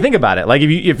 I mean, you think about it. Like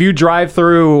if you drive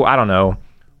through, I don't know,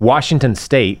 Washington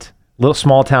State, little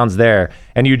small towns there,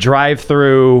 and you drive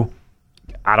through,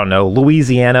 I don't know,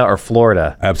 Louisiana or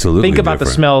Florida. Absolutely. Think about the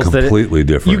smells. Completely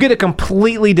different. You get a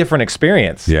completely different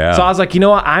experience. Yeah. So I was like, you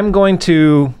know what? I'm going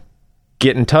to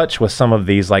get in touch with some of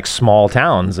these like small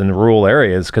towns and rural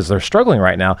areas because they're struggling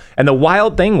right now. And the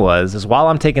wild thing is while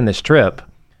I'm taking this trip,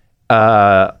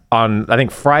 on I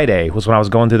think Friday was when I was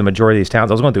going through the majority of these towns.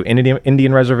 I was going through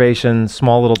Indian reservations,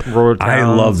 small little rural towns. I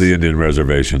love the Indian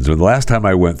reservations. The last time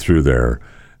I went through there,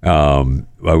 I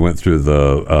went through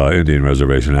the Indian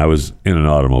reservation. I was in an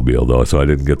automobile though, so I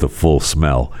didn't get the full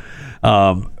smell.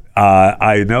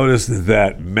 I noticed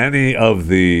that many of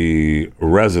the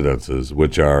residences,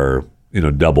 which are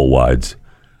double wides,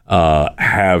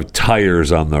 have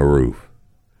tires on the roof.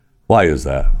 Why is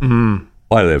that? Mm-hmm.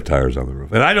 Why do they have tires on the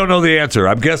roof? And I don't know the answer.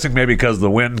 I'm guessing maybe because the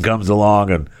wind comes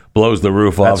along and blows the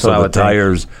roof off, so the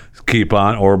tires keep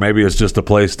on. Or maybe it's just a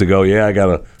place to go, I got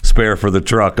a spare for the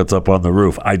truck that's up on the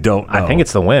roof. I don't know. I think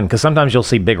it's the wind, because sometimes you'll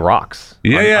see big rocks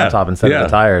on top instead of the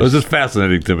tires. It was just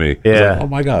fascinating to me. Yeah. Like, oh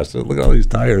my gosh, look at all these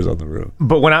tires on the roof.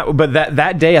 But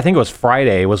that day, I think it was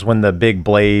Friday, was when the big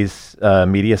Blaze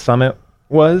Media Summit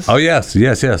was. Oh, yes.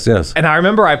 And I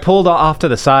remember I pulled off to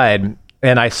the side,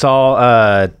 and I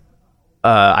saw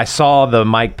the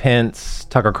Mike Pence,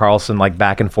 Tucker Carlson, like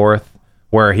back and forth,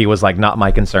 where he was like, not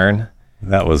my concern.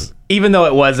 That was Even though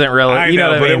it wasn't really. I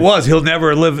know, but it was. He'll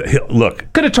never live.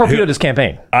 Look. Could have torpedoed his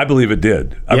campaign. I believe it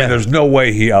did. I mean, there's no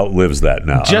way he outlives that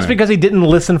now. Just because he didn't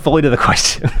listen fully to the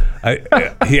question.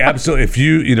 He absolutely, if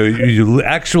you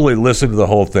actually listen to the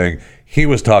whole thing, he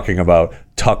was talking about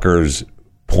Tucker's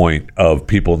point of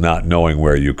people not knowing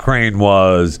where Ukraine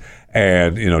was.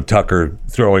 And, Tucker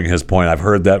throwing his point. I've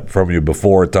heard that from you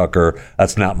before, Tucker.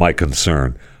 That's not my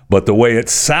concern. But the way it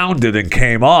sounded and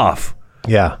came off,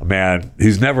 yeah, man,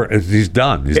 he's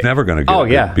done. He's never going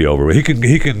to be over. He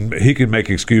can make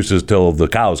excuses till the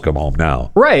cows come home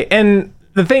now. Right. And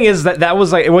the thing is that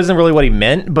was like, it wasn't really what he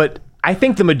meant, but I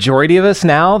think the majority of us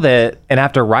now and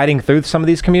after riding through some of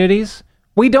these communities,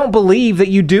 we don't believe that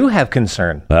you do have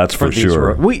concern. That's for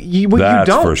sure. You don't. That's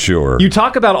for sure. You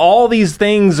talk about all these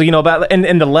things, about,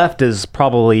 and the left is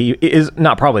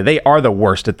not probably, they are the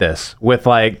worst at this with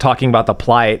like talking about the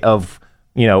plight of,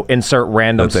 insert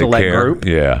random select group.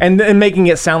 Yeah. And making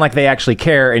it sound like they actually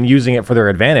care and using it for their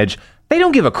advantage. They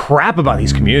don't give a crap about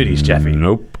these communities, Jeffy.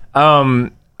 Nope.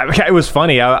 It was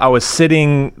funny. I was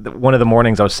sitting, one of the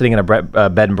mornings, I was sitting in a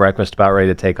bed and breakfast about ready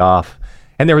to take off.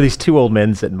 And there were these two old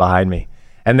men sitting behind me.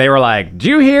 And they were like, "Did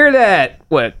you hear that?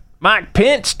 What Mike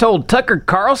Pence told Tucker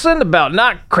Carlson about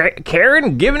not caring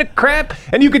and giving a crap?"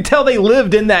 And you could tell they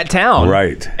lived in that town,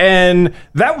 right? And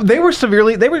they were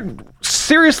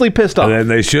seriously pissed off. And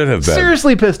they should have been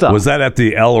seriously pissed off. Was that at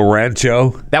the El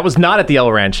Rancho? That was not at the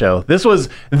El Rancho. This was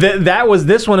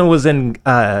this one was in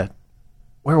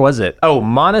where was it? Oh,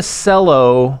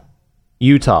 Monticello,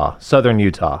 Utah, southern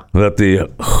Utah. Was that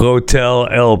the Hotel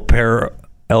El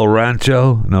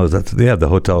Rancho? No, they have the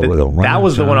Hotel El Rancho. That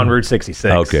was the one on Route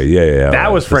 66. Okay, yeah.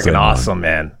 That was freaking awesome,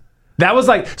 man. That was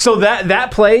like, so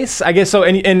that place, I guess so,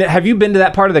 and have you been to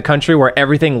that part of the country where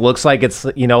everything looks like it's,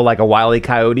 like a Wile E.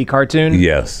 Coyote cartoon?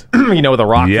 Yes. With the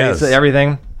rock face,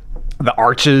 everything? The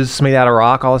arches made out of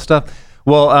rock, all this stuff.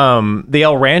 Well, the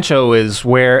El Rancho is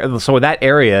so that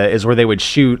area is where they would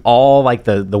shoot all like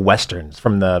the Westerns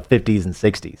from the 50s and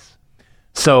 60s.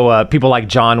 So people like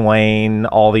John Wayne,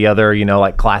 all the other,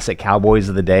 like classic cowboys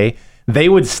of the day, they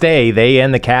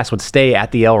and the cast would stay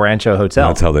at the El Rancho Hotel.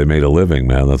 That's how they made a living,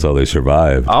 man. That's how they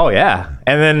survived. Oh, yeah.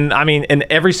 And then, and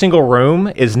every single room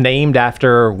is named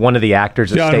after one of the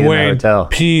actors that stayed in the hotel.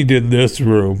 Peed in this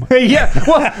room. Yeah.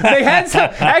 Well, they had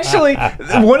actually,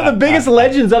 one of the biggest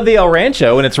legends of the El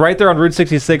Rancho, and it's right there on Route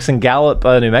 66 in Gallup,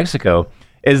 New Mexico,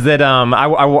 is that I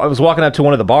was walking up to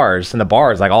one of the bars, and the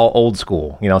bar is like all old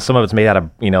school. Some of it's made out of,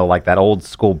 like that old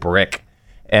school brick.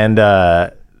 And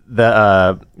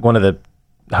one of the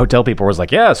hotel people was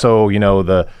like, yeah, so,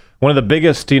 one of the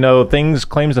biggest,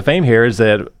 claims to fame here is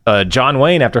that John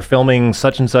Wayne, after filming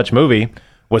such and such movie,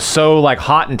 was so like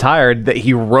hot and tired that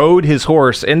he rode his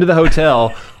horse into the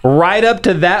hotel right up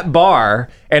to that bar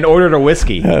and ordered a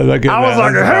whiskey. I was like,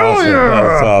 hell yeah!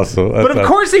 That's awesome. But of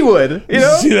course he would. You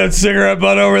see that cigarette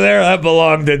butt over there? That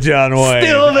belonged to John Wayne.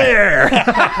 Still there.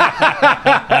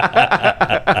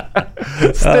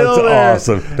 That's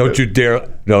awesome. Don't you dare.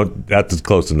 No, that's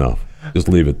close enough. Just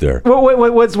leave it there.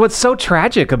 What's so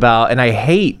tragic about, and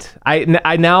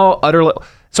I now utterly.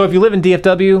 So if you live in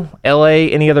DFW, LA,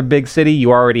 any other big city,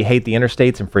 you already hate the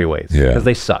interstates and freeways because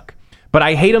they suck. But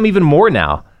I hate them even more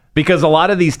now because a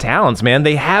lot of these towns, man,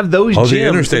 they have those gyms. The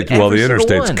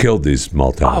interstates killed these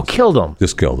small towns. Oh, killed them.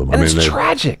 Just killed them. And it's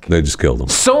tragic. They just killed them.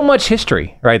 So much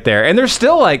history right there. And there's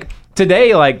still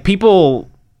today, people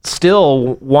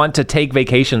still want to take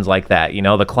vacations like that,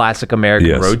 the classic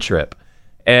American road trip.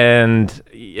 And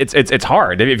it's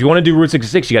hard. If you want to do Route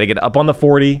 66, you got to get up on the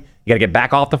 40, you got to get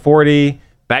back off the 40,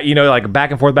 back, back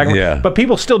and forth. Yeah. But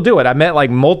people still do it. I met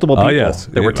multiple people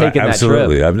that were taking that trip.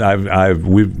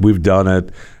 Absolutely. We've done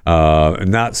it,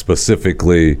 not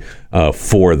specifically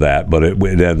for that, but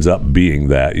it ends up being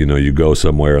that. You go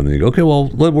somewhere and then you go, okay, well,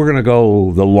 we're going to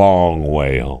go the long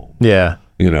way home. Yeah.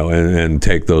 And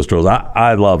take those strolls.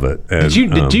 I love it. And,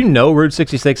 did you know Route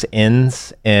 66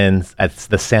 ends at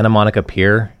the Santa Monica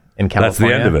Pier in California? That's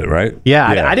the end of it, right? Yeah.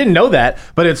 I didn't know that,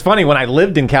 but it's funny when I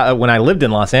lived in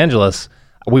Los Angeles.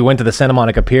 We went to the Santa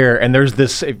Monica Pier, and there's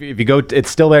this, if you go, it's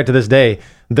still there to this day.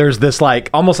 There's this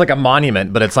almost like a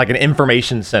monument, but it's like an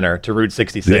information center to Route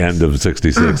 66. The end of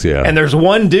 66, yeah. And there's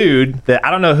one dude that I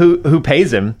don't know who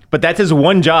pays him, but that's his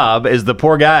one job is the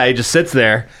poor guy just sits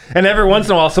there. And every once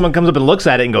in a while, someone comes up and looks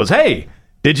at it and goes, "Hey,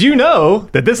 did you know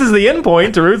that this is the end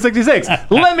point to Route 66?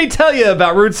 Let me tell you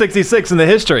about Route 66 and the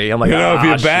the I'm like, if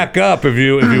you back up, if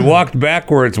you walked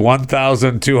backwards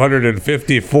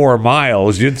 1,254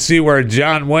 miles, you'd see where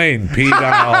John Wayne peed on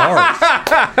a horse."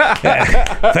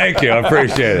 Thank you, I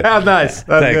appreciate it. That's nice.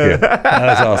 Thank you.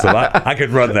 That's awesome. I could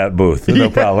run that booth,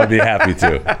 no problem. I'd be happy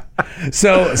to.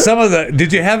 So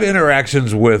did you have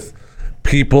interactions with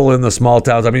people in the small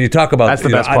towns? I mean, you talk about that's the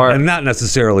best part, and not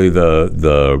necessarily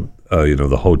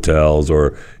the hotels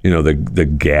or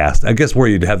the gas. I guess where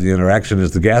you'd have the interaction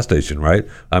is the gas station, right?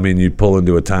 I mean, you pull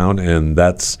into a town and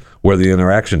that's where the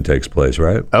interaction takes place,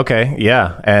 right? Okay,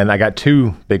 yeah. And I got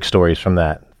two big stories from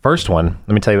that. First one,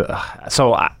 let me tell you.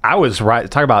 So I was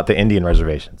talk about the Indian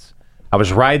reservations. I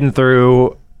was riding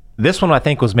through. This one I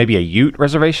think was maybe a Ute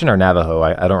reservation or Navajo.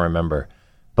 I don't remember.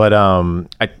 But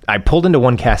I pulled into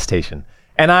one gas station,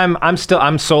 and I'm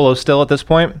solo still at this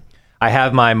point. I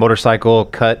have my motorcycle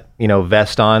cut,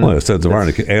 vest on. Well, it says of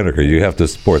anarchy, you have to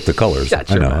sport the colors.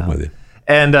 Gotcha, I know, I'm with you.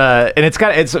 And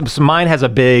mine has a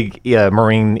big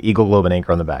Marine Eagle Globe and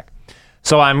anchor on the back.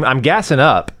 So I'm gassing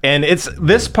up, and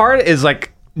this part is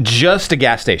like just a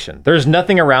gas station. There's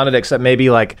nothing around it except maybe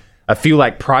like a few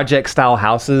like project style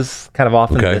houses kind of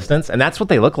off in the distance, and that's what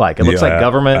they look like. It looks like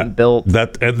government built.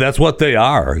 That's what they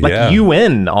are. Like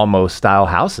UN almost style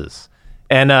houses.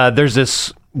 And there's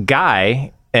this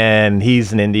guy, and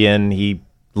he's an Indian. He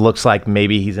looks like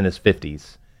maybe he's in his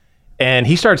 50s, and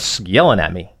he starts yelling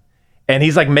at me. And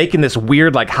he's like making this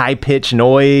weird, like high pitched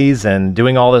noise and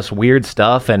doing all this weird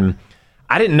stuff. And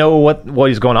I didn't know what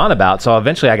he's going on about. So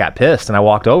eventually I got pissed and I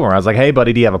walked over and I was like, "Hey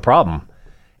buddy, do you have a problem?"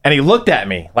 And he looked at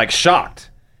me like shocked,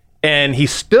 and he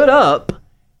stood up,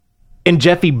 and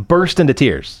Jeffy burst into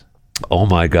tears. Oh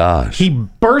my gosh. He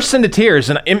burst into tears,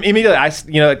 and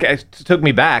immediately it took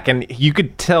me back, and you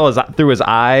could tell through his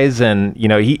eyes, and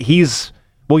he's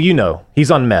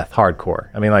he's on meth hardcore.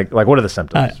 I mean, like what are the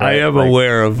symptoms? I am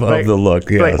aware of the look.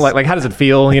 Yes. Like how does it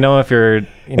feel? If you're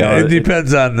it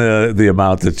depends on the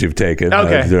amount that you've taken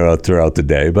throughout the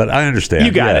day. But I understand.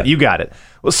 You got it.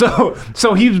 Well,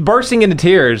 so he's bursting into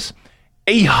tears.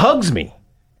 He hugs me,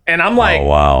 and I'm like, oh,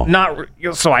 wow. Not.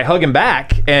 So I hug him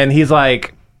back, and he's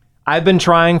like, "I've been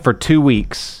trying for 2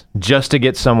 weeks just to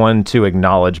get someone to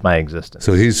acknowledge my existence."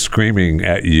 So he's screaming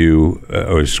at you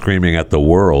or screaming at the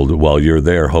world while you're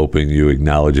there hoping you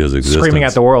acknowledge his existence. Screaming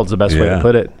at the world's the best way to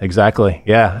put it. Exactly.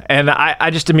 Yeah. And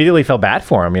I just immediately felt bad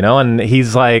for him, and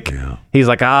he's like,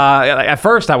 at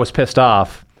first I was pissed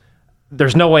off.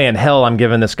 There's no way in hell I'm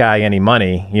giving this guy any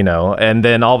money, and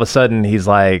then all of a sudden he's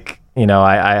like,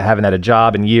 I haven't had a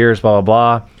job in years, blah,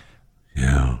 blah, blah.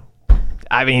 Yeah.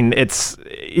 I mean,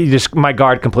 my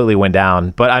guard completely went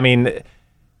down. But I mean,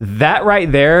 that right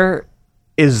there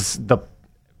is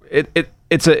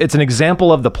it's an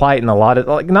example of the plight in a lot of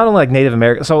not only like Native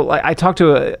American. So I talked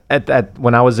to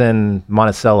when I was in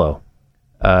Monticello,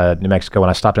 New Mexico, when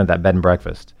I stopped in at that bed and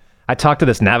breakfast. I talked to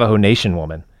this Navajo Nation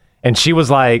woman, and she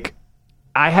was like,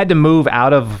 I had to move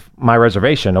out of my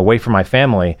reservation away from my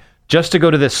family just to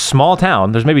go to this small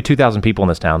town. There's maybe 2,000 people in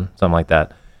this town, something like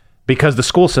that. Because the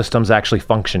school systems actually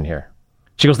function here.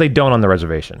 She goes, they don't on the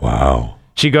reservation. Wow.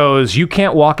 She goes, you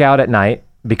can't walk out at night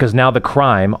because now the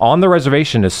crime on the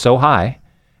reservation is so high.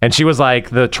 And she was like,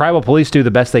 the tribal police do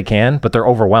the best they can, but they're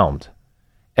overwhelmed.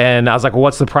 And I was like, well,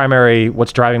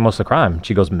 what's driving most of the crime?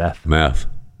 She goes, meth. Meth.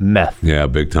 Yeah,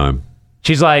 big time.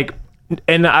 She's like,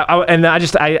 and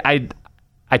I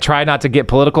try not to get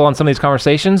political on some of these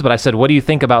conversations, but I said, what do you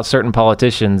think about certain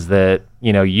politicians that,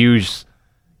 use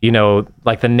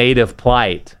like the native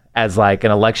plight as like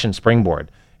an election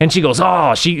springboard? And she goes,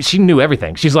 oh, she knew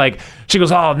everything. She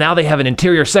goes, oh, now they have an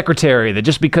interior secretary that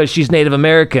just because she's Native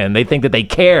American, they think that they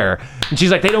care. And she's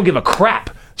like, they don't give a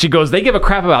crap. She goes, they give a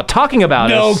crap about talking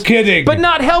about us. No kidding. But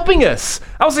not helping us.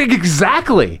 I was like,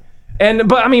 exactly.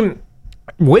 But I mean,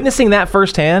 witnessing that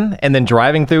firsthand and then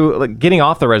driving through, like getting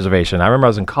off the reservation. I remember I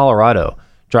was in Colorado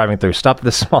driving through, stopped at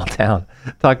this small town,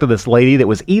 talked to this lady that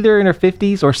was either in her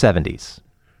 50s or 70s.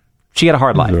 She had a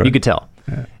hard life. Right. You could tell.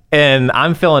 Yeah. And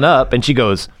I'm filling up, and she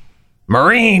goes,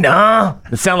 Marine, huh?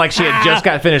 It sounded like she had just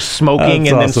got finished smoking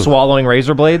and then swallowing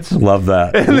razor blades. Love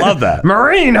that. Love that.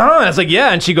 Marine, huh? And I was like,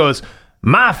 yeah. And she goes,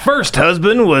 my first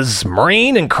husband was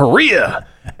Marine in Korea.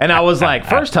 And I was like,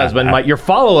 first husband? Your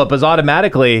follow-up is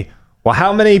automatically, well,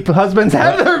 how many husbands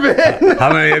have there been?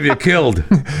 How many have you killed?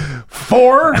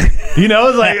 4.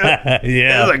 It's like, yeah.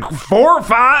 It was like 4 or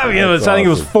 5. I think it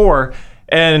was 4.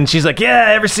 And she's like,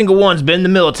 yeah, every single one's been in the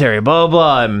military, blah,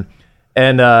 blah, blah.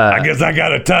 And I guess I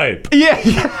got a type. Yeah.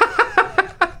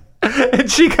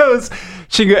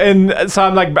 And and so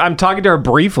I'm talking to her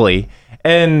briefly,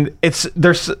 and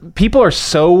people are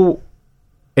so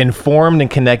informed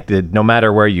and connected no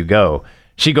matter where you go.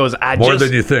 She goes, more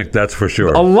than you think, that's for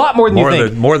sure. A lot more than you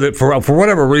think. More than for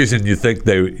whatever reason you think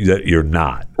that you're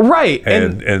not. Right.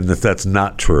 And that's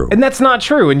not true. And that's not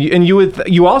true. And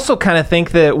you also kind of think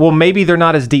that, well, maybe they're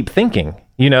not as deep thinking.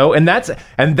 And that's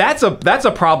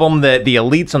a problem that the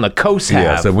elites on the coast have.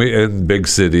 Yes, and we in big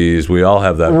cities, we all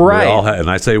have that. Right. And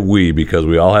I say we because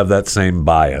we all have that same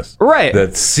bias. Right.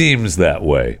 That seems that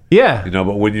way. Yeah.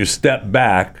 But when you step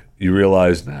back, you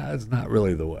realize, it's not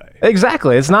really the way.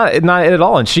 Exactly. It's not it at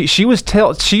all. And she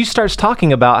starts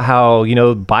talking about how,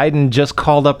 Biden just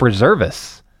called up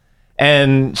reservists.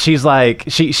 And she's like,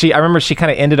 I remember she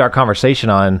kind of ended our conversation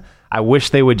on, I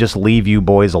wish they would just leave you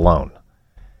boys alone.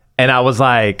 And I was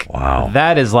like, wow,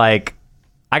 that is like,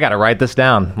 I got to write this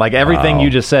down. Like everything you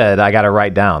just said, I got to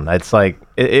write down. It's like,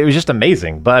 it was just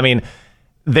amazing. But I mean,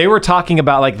 they were talking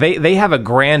about like, they have a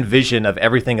grand vision of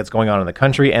everything that's going on in the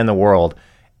country and the world.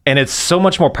 And it's so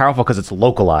much more powerful because it's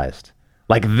localized.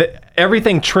 Like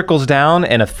everything trickles down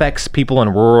and affects people in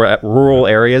rural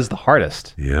areas the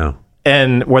hardest. Yeah.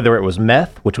 And whether it was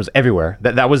meth, which was everywhere,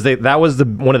 that was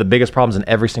one of the biggest problems in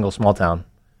every single small town.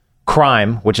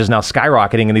 Crime, which is now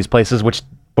skyrocketing in these places, which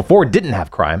before didn't have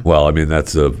crime. Well, I mean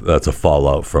that's a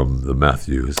fallout from the meth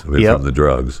use, from the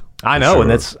drugs. I know, sure.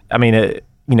 And that's, I mean,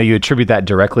 you attribute that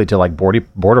directly to like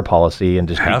border policy and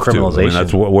just decriminalization. I mean,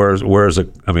 that's where's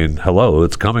it? I mean, hello,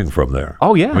 it's coming from there.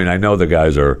 Oh yeah. I mean, I know the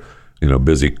guys are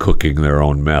busy cooking their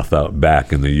own meth out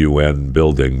back in the UN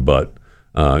building, but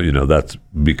that's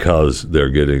because they're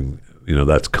getting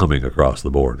that's coming across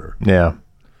the border. Yeah,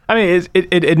 I mean,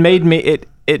 it made me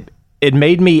it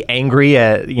made me angry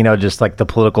at just like the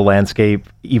political landscape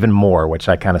even more, which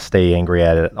I kind of stay angry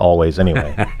at it always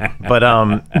anyway.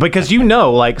 But because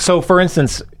like, so for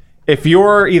instance, if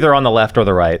you're either on the left or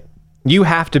the right, you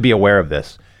have to be aware of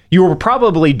this. You were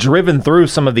probably driven through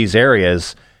some of these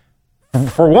areas.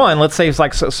 For one, let's say it's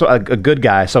like a good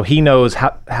guy, so he knows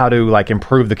how to like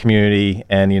improve the community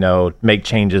and make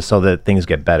changes so that things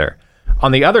get better.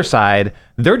 On the other side,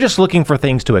 they're just looking for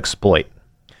things to exploit.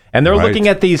 And they're looking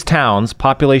at these towns,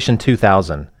 population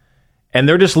 2,000, and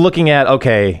they're just looking at,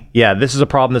 okay, yeah, this is a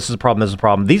problem, this is a problem, this is a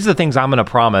problem. These are the things I'm going to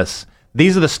promise.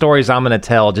 These are the stories I'm going to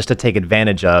tell just to take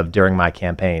advantage of during my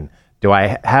campaign. Do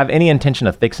I have any intention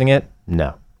of fixing it?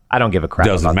 No. I don't give a crap.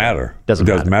 Doesn't matter. It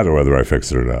doesn't matter whether I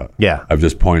fix it or not. Yeah. I've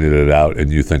just pointed it out,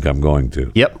 and you think I'm going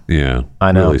to. Yep. Yeah.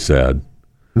 I know. Really sad.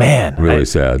 Man. Really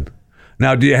sad.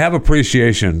 Now, do you have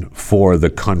appreciation for the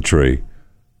country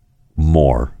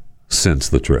more since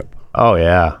the trip? Oh,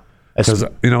 yeah. Because,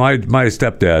 my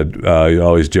stepdad, he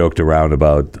always joked around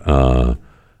about,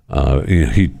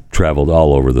 he traveled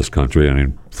all over this country. I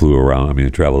mean, flew around. I mean,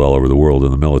 he traveled all over the world in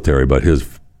the military. But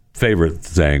his favorite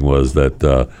saying was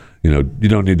that, you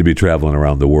don't need to be traveling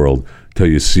around the world till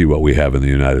you see what we have in the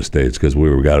United States, because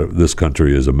this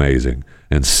country is amazing,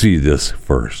 and see this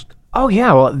first. Oh,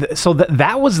 yeah. Well, so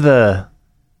that was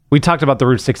we talked about the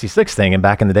Route 66 thing, and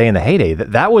back in the day, in the heyday,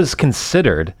 that was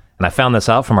considered, and I found this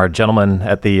out from our gentleman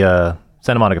at the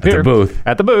Santa Monica Pier.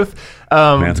 At the booth.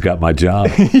 Man's got my job.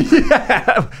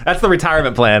 Yeah, that's the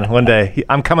retirement plan one day.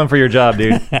 I'm coming for your job,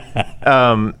 dude.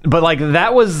 But like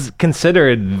that was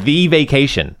considered the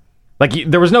vacation. Like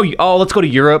there was no, let's go to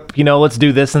Europe, let's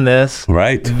do this and this.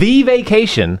 Right. The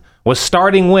vacation was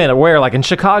starting where like in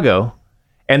Chicago,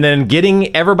 and then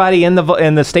getting everybody in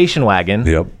the station wagon.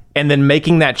 Yep. And then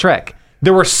making that trek.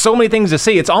 There were so many things to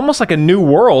see. It's almost like a new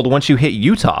world once you hit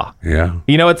Utah. Yeah.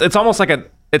 It's almost like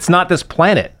it's not this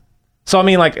planet. So I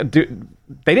mean, like, they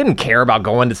didn't care about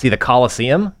going to see the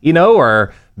Colosseum,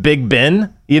 or Big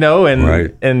Ben,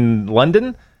 in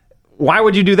London. Why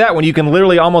would you do that when you can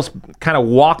literally almost kind of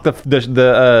walk the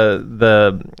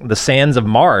sands of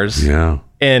Mars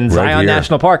in Zion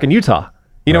National Park in Utah?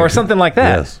 Or something like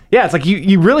that. Yes. Yeah, it's like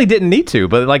you really didn't need to,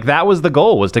 but like that was the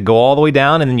goal, was to go all the way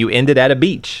down, and then you ended at a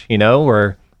beach,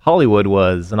 where Hollywood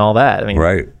was and all that.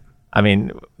 I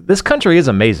mean, this country is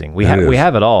amazing. We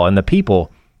have it all, and the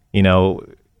people,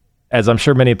 as I'm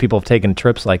sure many people have taken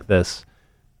trips like this,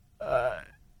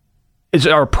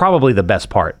 are probably the best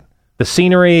part. The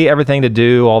scenery, everything to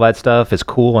do, all that stuff is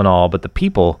cool and all, but the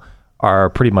people are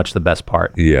pretty much the best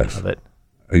part. Yes. Of it.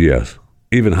 Yes.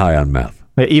 Even high on meth.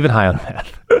 Even high on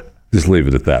meth. Just leave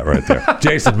it at that right there.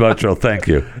 Jason Buttrill, thank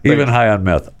you. Even high on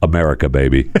meth, America,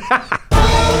 baby.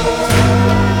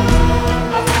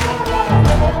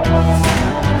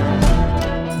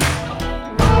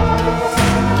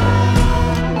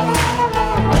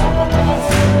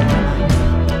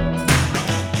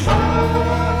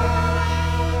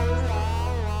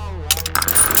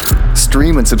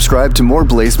 Stream and subscribe to more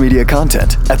Blaze Media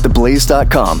content at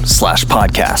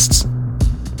theblaze.com/podcasts.